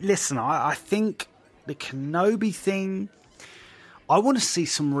 I think the Kenobi thing, I want to see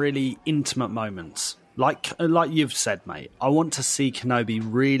some really intimate moments. Like you've said, mate, I want to see Kenobi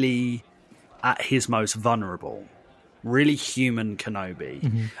really at his most vulnerable, really human Kenobi.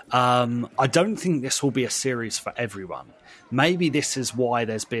 Mm-hmm. I don't think this will be a series for everyone. Maybe this is why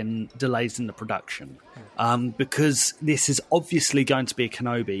there's been delays in the production, because this is obviously going to be a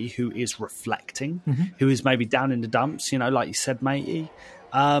Kenobi who is reflecting, who is maybe down in the dumps, like you said, matey.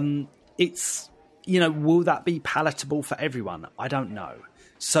 It's, will that be palatable for everyone? I don't know.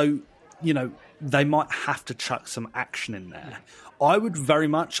 So, they might have to chuck some action in there.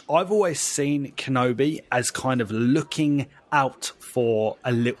 I've always seen Kenobi as kind of looking out for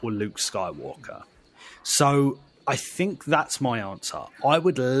a little Luke Skywalker. So I think that's my answer. I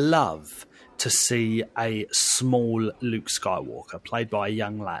would love to see a small Luke Skywalker played by a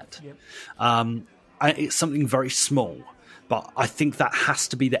young lad. Yep. It's something very small, but I think that has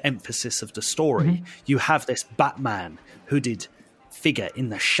to be the emphasis of the story. You have this Batman hooded figure in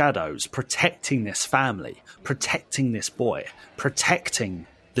the shadows, protecting this family, protecting this boy, protecting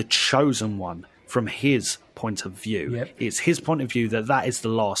the chosen one from his point of view. Yep. It's his point of view that is the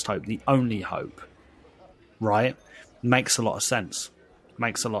last hope, the only hope. Right? Makes a lot of sense.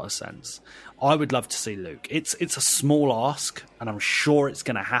 I would love to see Luke. It's a small ask, and I'm sure it's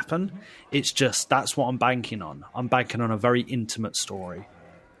going to happen. It's just, that's what I'm banking on. I'm banking on a very intimate story.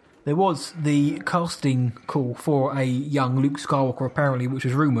 There was the casting call for a young Luke Skywalker, apparently, which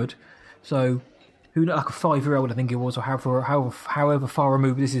was rumoured. So, like a 5-year-old, I think it was, or however far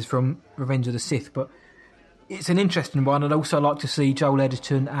removed this is from Revenge of the Sith. But it's an interesting one. I'd also like to see Joel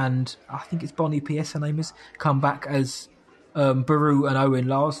Edgerton and, I think it's Bonnie P.S., her name is, come back as Beru and Owen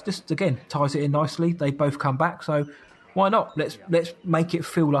Lars. Just, again, ties it in nicely. They both come back, so why not? Let's make it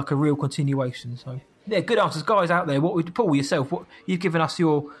feel like a real continuation. So, yeah, good answers. Guys out there, Paul, yourself, you've given us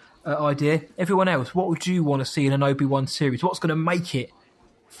your idea. Everyone else, what would you want to see in an Obi-Wan series? What's going to make it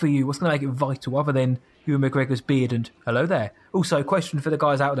for you? What's going to make it vital, other than Ewan McGregor's beard and hello there? Also, question for the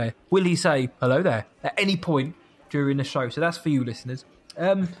guys out there. Will he say hello there at any point during the show? So that's for you, listeners.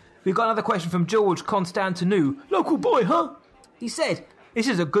 We've got another question from George Constantinou. Local boy, huh? He said, this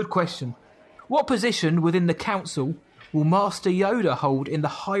is a good question. What position within the council will Master Yoda hold in the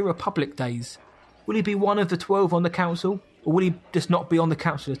High Republic days? Will he be one of the 12 on the council? Or will he just not be on the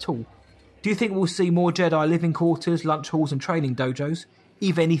council at all? Do you think we'll see more Jedi living quarters, lunch halls and training dojos,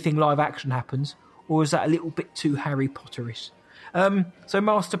 if anything live action happens? Or is that a little bit too Harry Potterish? So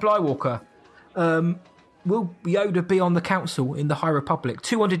Master Blywalker, will Yoda be on the council in the High Republic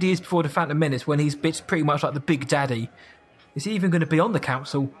 200 years before the Phantom Menace, when he's pretty much like the big daddy? Is he even going to be on the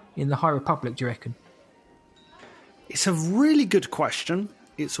council in the High Republic, do you reckon? It's a really good question.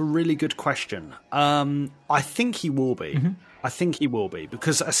 I think he will be. I think he will be,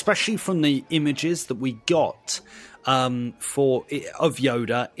 because especially from the images that we got of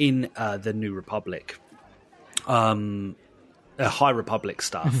Yoda in the New Republic, High Republic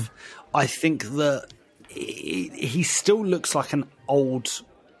stuff, I think that he still looks like an old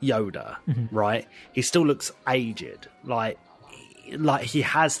Yoda, right? He still looks aged, like he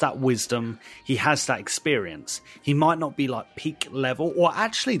has that wisdom, he has that experience. He might not be like peak level, or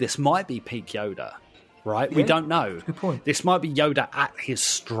actually this might be peak Yoda. right? We don't know. Good point. This might be Yoda at his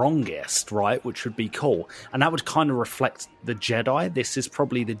strongest, right? Which would be cool. And that would kind of reflect the Jedi. This is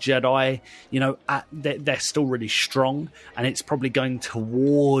probably the Jedi, they're still really strong, and it's probably going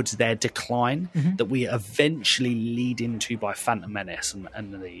towards their decline that we eventually lead into by Phantom Menace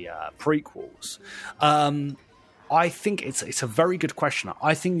and the prequels. I think it's a very good question.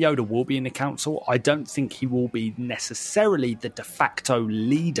 I think Yoda will be in the council. I don't think he will be necessarily the de facto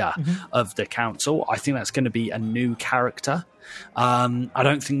leader of the council. I think that's going to be a new character. I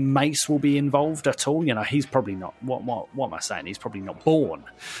don't think Mace will be involved at all. He's probably not. What am I saying? He's probably not born.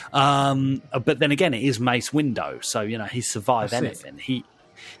 But then again, it is Mace Windu, so he survived anything.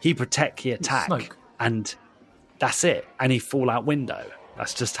 He protect, he attack, Snoke. and that's it. And he fall out window.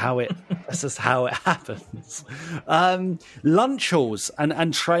 That's just how it happens. Lunch halls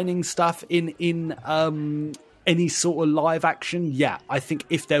and training stuff in any sort of live action. Yeah, I think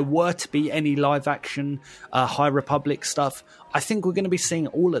if there were to be any live action High Republic stuff, I think we're going to be seeing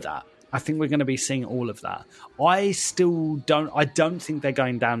all of that. I don't think they're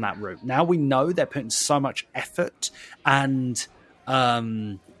going down that route. Now we know they're putting so much effort and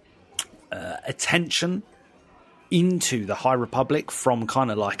attention into the High Republic from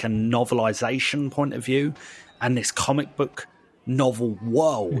kind of like a novelization point of view and this comic book novel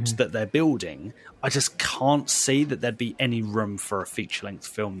world that they're building. I just can't see that there'd be any room for a feature-length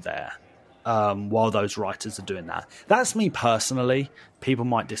film there while those writers are doing that. That's me personally. People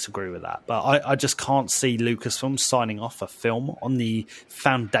might disagree with that, but I just can't see Lucasfilm signing off a film on the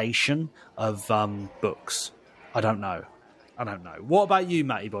foundation of books. I don't know. What about you,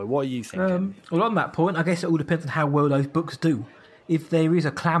 Matty boy? What are you thinking? Well, on that point, I guess it all depends on how well those books do. If there is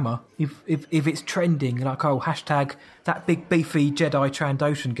a clamour, if it's trending, like, hashtag that big beefy Jedi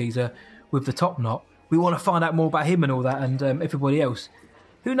Trandoshan geezer with the top knot, we want to find out more about him and all that, and everybody else.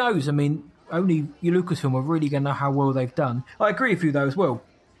 Who knows? I mean, only you Lucasfilm are really going to know how well they've done. I agree with you, though, as well.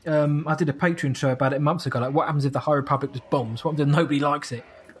 I did a Patreon show about it months ago. Like, what happens if the High Republic just bombs? What happens if nobody likes it?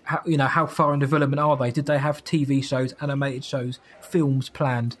 How far in development are they? Did they have TV shows, animated shows, films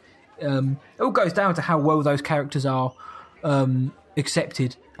planned? It all goes down to how well those characters are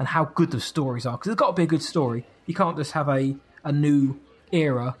accepted and how good the stories are. Because there's got to be a good story. You can't just have a new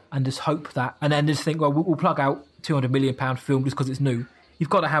era and just hope that, and then just think, well, we'll plug out £200 million film just because it's new. You've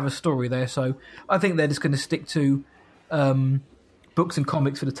got to have a story there. So I think they're just going to stick to books and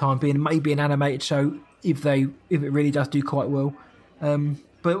comics for the time being. Maybe an animated show if it really does do quite well.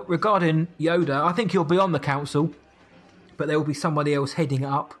 But regarding Yoda, I think he'll be on the council, but there will be somebody else heading it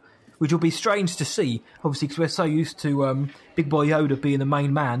up, which will be strange to see, obviously, because we're so used to Big Boy Yoda being the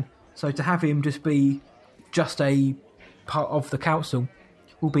main man. So to have him just be just a part of the council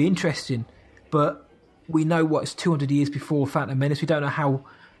will be interesting. But we know what's 200 years before Phantom Menace. We don't know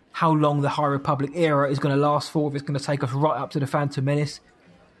how long the High Republic era is going to last for, if it's going to take us right up to the Phantom Menace.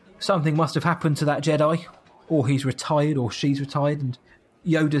 Something must have happened to that Jedi, or he's retired, or she's retired, and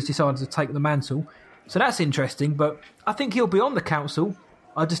Yoda's decided to take the mantle. So that's interesting, but I think he'll be on the council.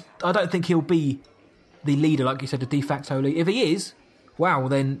 I don't think he'll be the leader, like you said, the de facto leader. If he is, wow,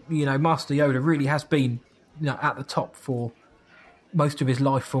 then, Master Yoda really has been, at the top for most of his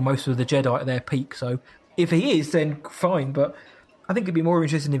life, for most of the Jedi at their peak. So if he is, then fine, but I think it'd be more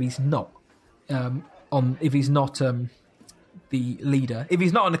interesting if he's not, if he's not the leader. If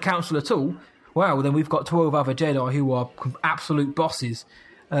he's not on the council at all, wow, then we've got 12 other Jedi who are absolute bosses.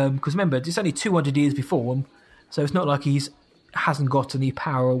 Because remember, it's only 200 years before him, so it's not like he hasn't got any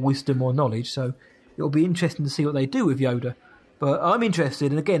power or wisdom or knowledge. So it'll be interesting to see what they do with Yoda. But I'm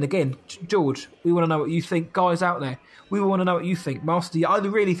interested, and again, George, we want to know what you think. Guys out there, we want to know what you think. Master Yoda, I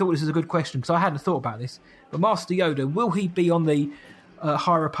really thought this was a good question, because I hadn't thought about this. But Master Yoda, will he be on the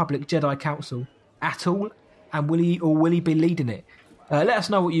High Republic Jedi Council at all? And will he be leading it? Let us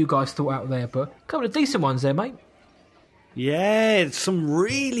know what you guys thought out there, but a couple of decent ones there, mate. Yeah, some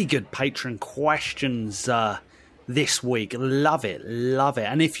really good Patreon questions this week. Love it.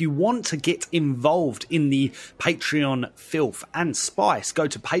 And if you want to get involved in the Patreon filth and spice, go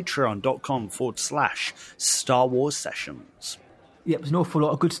to patreon.com/Star Wars Sessions. Yep, there's an awful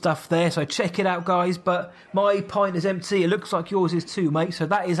lot of good stuff there, so check it out, guys. But my pint is empty. It looks like yours is too, mate. So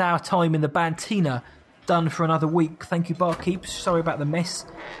that is our time in the Bantina. Done for another week. Thank you, barkeeps. Sorry about the mess.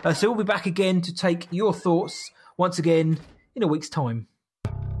 So we'll be back again to take your thoughts once again in a week's time.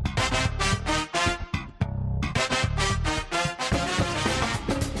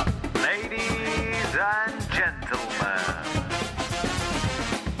 Ladies and gentlemen,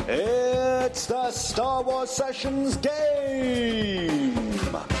 it's the Star Wars Sessions game.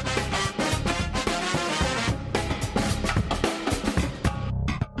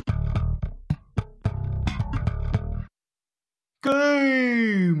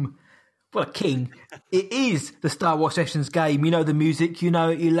 What a king. It is the Star Wars Sessions game. You know the music, you know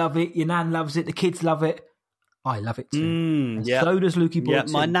it, you love it, your nan loves it, the kids love it. I love it too. So does Lukey Boy. Yeah,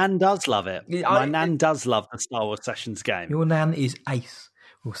 too. my nan does love it. My nan does love the Star Wars Sessions game. Your nan is ace.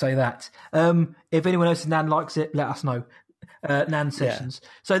 We'll say that. If anyone else's nan likes it, let us know. Nan Sessions.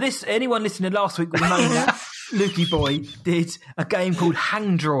 So anyone listening last week will know that Lukey Boy did a game called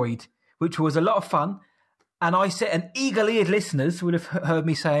Hang Droid, which was a lot of fun. And I said, and eagle-eared listeners would have heard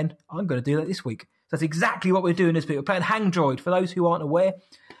me saying, I'm going to do that this week. That's exactly what we're doing this week. We're playing Hang Droid. For those who aren't aware,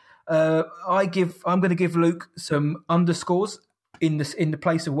 I'm going to give Luke some underscores in the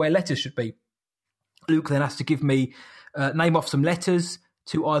place of where letters should be. Luke then has to give me name off some letters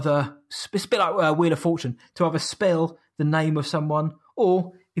to either it's a bit like Wheel of Fortune, to either spell the name of someone,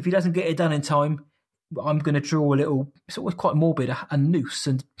 or if he doesn't get it done in time, I'm going to draw a little, it's always quite morbid, a noose,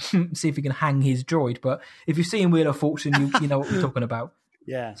 and see if he can hang his droid. But if you've seen Wheel of Fortune, you know what we're talking about.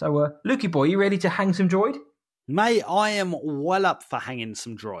 Yeah. So, Lukey Boy, you ready to hang some droid? Mate, I am well up for hanging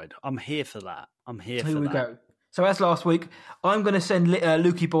some droid. I'm here for that. Here we go. So as last week, I'm going to send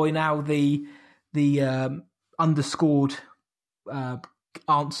Lukey Boy now the underscored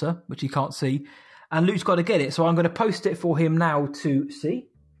answer, which he can't see, and Luke's got to get it. So I'm going to post it for him now to see.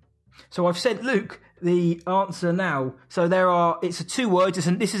 So I've sent Luke the answer now. So it's 2 words.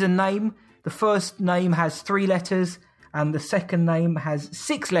 This is a name. The first name has 3 letters, and the second name has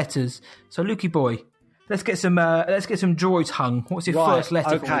 6 letters. So Lukey Boy, let's get some droids hung. What's your first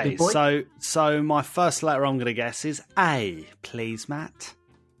letter? Okay, for Boy? So my first letter I'm going to guess is A, please, Matt.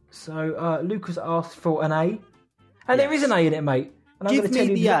 So Luke has asked for an A, and there is an A in it, mate. And I'm Give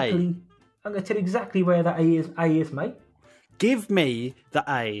me the A. I'm going to tell you exactly where that A is, mate. Give me the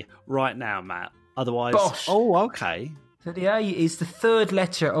A right now, Matt. Otherwise, Bosh. Oh, okay. So the A is the third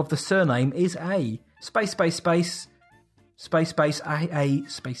letter of the surname is A. Space, space, space, space, space, A,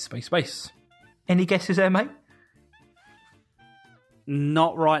 space, space, space. Any guesses there, mate?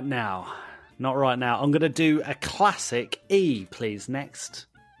 Not right now. Not right now. I'm going to do a classic E, please, next.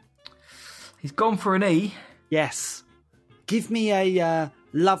 He's gone for an E. Yes. Give me a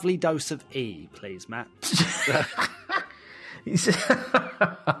lovely dose of E, please, Matt.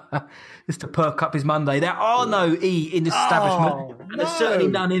 Just to perk up his Monday. There are no E in this establishment, and there's certainly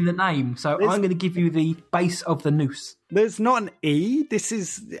none in the name. So I'm going to give you the base of the noose. There's not an E. This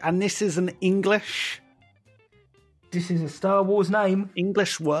is an English. This is a Star Wars name.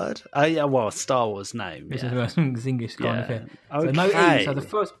 English word. Yeah, well, a Star Wars name. This Yeah. is English kind of thing. Okay. So no E. So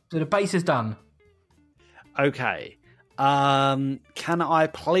the base is done. Okay. Can I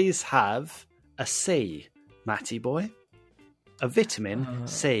please have a C, Matty boy? A vitamin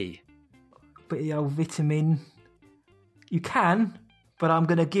C. But the old vitamin. You can, but I'm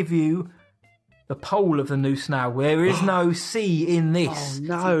going to give you the pole of the noose now. There is no C in this. Oh,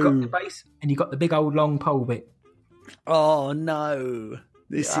 no. So you've got the base and you've got the big old long pole bit. Oh no.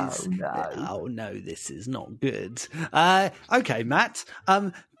 This is not good. Okay, Matt.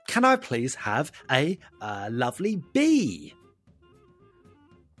 Can I please have a lovely B?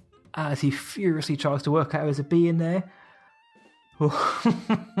 As he furiously tries to work out there's a B in there. Your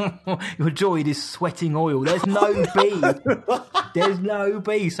droid is sweating oil. There's no B. There's no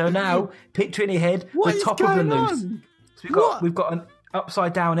B. So now, picture in your head the top of the noose. So we've got an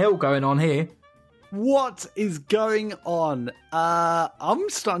upside down L going on here. What is going on? I'm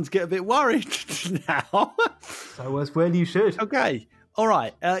starting to get a bit worried now. So as well you should. Okay. All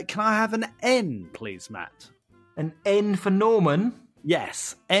right. Can I have an N, please, Matt? An N for Norman?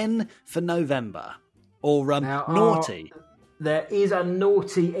 Yes. N for November. Or naughty. There is a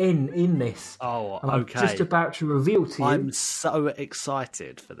naughty N in this. Oh, and okay. I'm just about to reveal to you. I'm so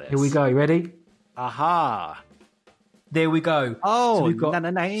excited for this. Here we go. Ready? Aha. There we go. Oh, so we've got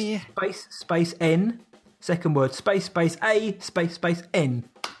na. space N. Second word, space A, space N.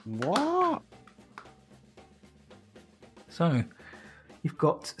 What? So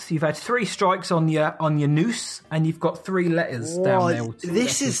you've had 3 strikes on your noose, and you've got 3 letters down there.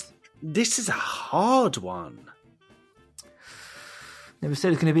 This is a hard one. Never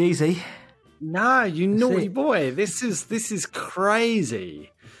said it's going to be easy. No, you naughty boy. This is crazy.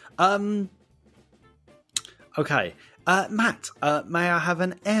 Okay. Matt, may I have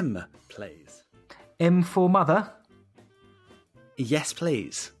an M, please? M for mother? Yes,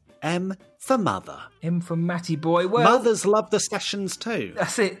 please. M for mother. M for Matty boy. Well, mothers love the sessions too.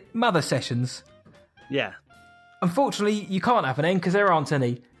 That's it. Mother sessions. Yeah. Unfortunately, you can't have an N because there aren't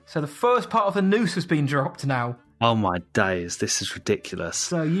any. So the first part of the noose has been dropped now. Oh my days, this is ridiculous.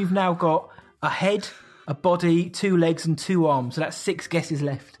 So you've now got a head, a body, 2 legs and 2 arms. So that's 6 guesses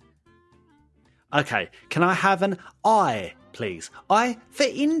left. Okay, can I have an I, please? I for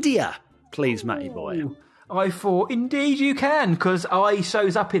India. please, Matty boy? I thought, indeed you can, because I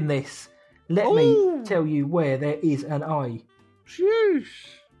shows up in this. Let me tell you where there is an I. Sheesh.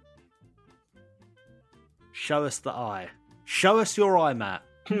 Show us the eye. Show us your eye, Matt.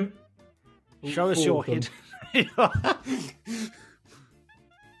 Show us your hidden.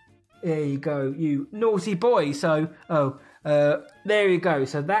 There you go, you naughty boy. So, there you go.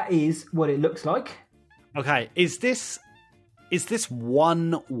 So that is what it looks like. Okay, is this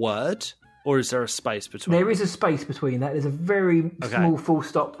one word, or is there a space between? There is a space between that. There's a very small full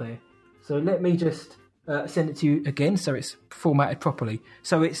stop there. So let me just send it to you again, so it's formatted properly.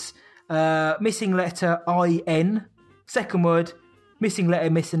 So it's missing letter I-N. Second word, missing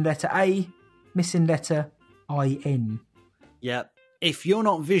letter A, missing letter I-N. Yep. If you're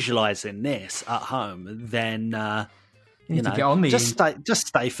not visualising this at home, then you need to get on the just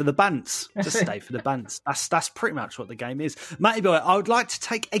stay for the bants. Just stay for the bants. That's pretty much what the game is. Matty boy, I would like to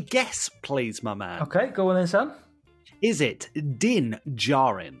take a guess, please, my man. Okay, go on then, son. Is it Din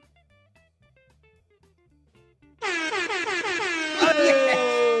Djarin?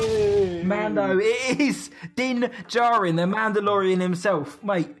 Mando, it is Din Djarin, the Mandalorian himself.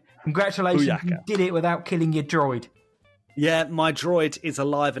 Mate, congratulations, Booyaka. You did it without killing your droid. Yeah, my droid is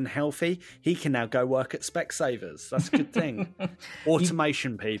alive and healthy. He can now go work at Specsavers. That's a good thing.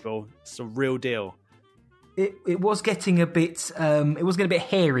 Automation, people. It's a real deal. It was getting a bit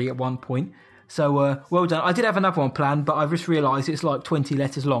hairy at one point. So well done. I did have another one planned, but I've just realised it's like 20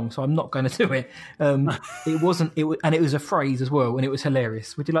 letters long, so I'm not going to do it. It wasn't. And it was a phrase as well, and it was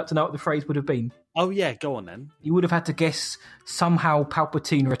hilarious. Would you like to know what the phrase would have been? Oh yeah, go on then. You would have had to guess somehow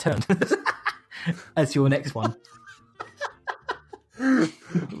Palpatine returned as your next one.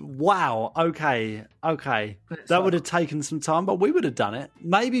 Wow. Okay. That would have taken some time, but we would have done it.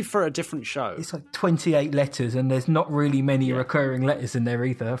 Maybe for a different show. It's like 28 letters, and there's not really many recurring letters in there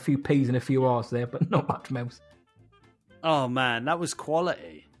either. A few P's and a few R's there, but not much else. Oh man, that was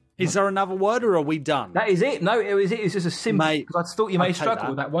quality. Is there another word, or are we done? That is it. No, it was just a simple. Because I thought you may struggle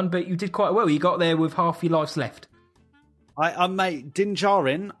with that one, but you did quite well. You got there with half your lives left. I mate, Din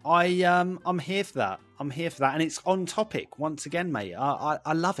Djarin, I'm here for that. I'm here for that, and it's on topic once again, mate.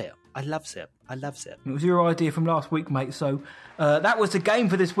 I love it. I loves it. It was your idea from last week, mate. So that was the game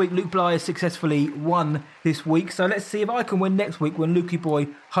for this week. Luke Bly has successfully won this week. So let's see if I can win next week when Lukey Boy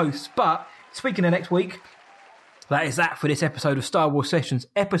hosts. But speaking of next week, that is that for this episode of Star Wars Sessions,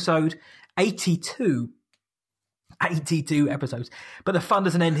 episode 82. 82 episodes. But the fun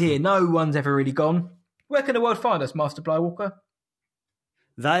doesn't end here. No one's ever really gone. Where can the world find us, Master Blywalker?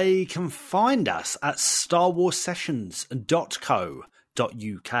 They can find us at starwarsessions.co.uk.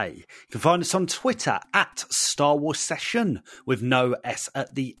 You can find us on Twitter at Star Wars Session with no S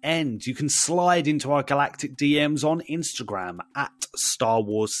at the end. You can slide into our galactic DMs on Instagram at Star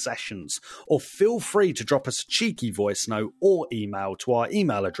Wars Sessions, or feel free to drop us a cheeky voice note or email to our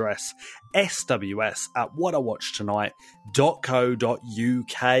email address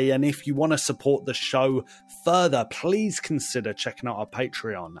sws@whatIwatchtonight.co.uk. And if you want to support the show further, please consider checking out our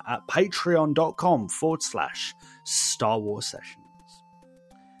Patreon at patreon.com/Star Wars Sessions.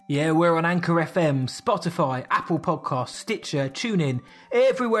 Yeah, we're on Anchor FM, Spotify, Apple Podcasts, Stitcher, TuneIn,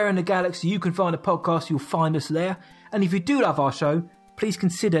 everywhere in the galaxy you can find a podcast, you'll find us there. And if you do love our show, please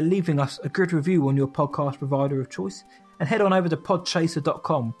consider leaving us a good review on your podcast provider of choice, and head on over to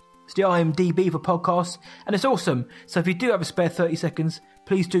podchaser.com. It's the IMDb for podcasts, and it's awesome. So if you do have a spare 30 seconds,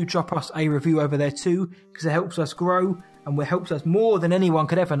 please do drop us a review over there too, because it helps us grow, and it helps us more than anyone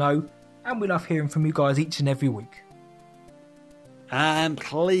could ever know, and we love hearing from you guys each and every week. And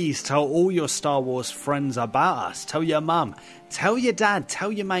please tell all your Star Wars friends about us. Tell your mum, tell your dad,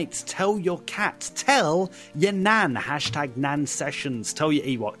 tell your mates, tell your cat, tell your nan, #Nan Sessions, tell your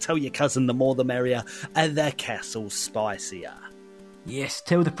Ewok, tell your cousin, the more the merrier, and the castle's spicier. Yes,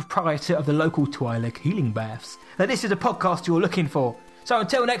 tell the proprietor of the local Twi'lek healing baths that this is a podcast you're looking for. So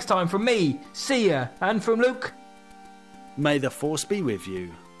until next time, from me, see ya, and from Luke, may the Force be with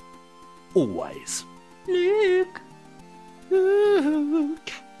you. Always. Luke.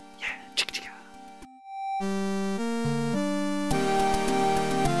 Luke. Yeah, chicka chicka.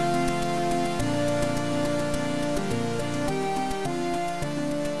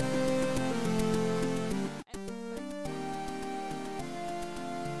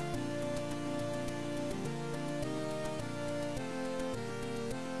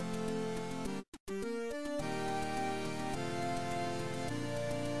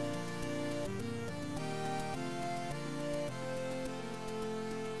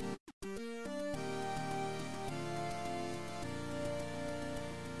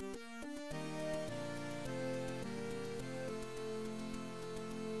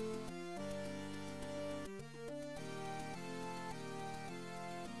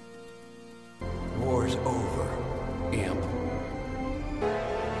 war's over, Imp.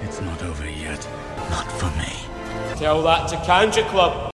 It's not over yet. Not for me. Tell that to Kanja Club.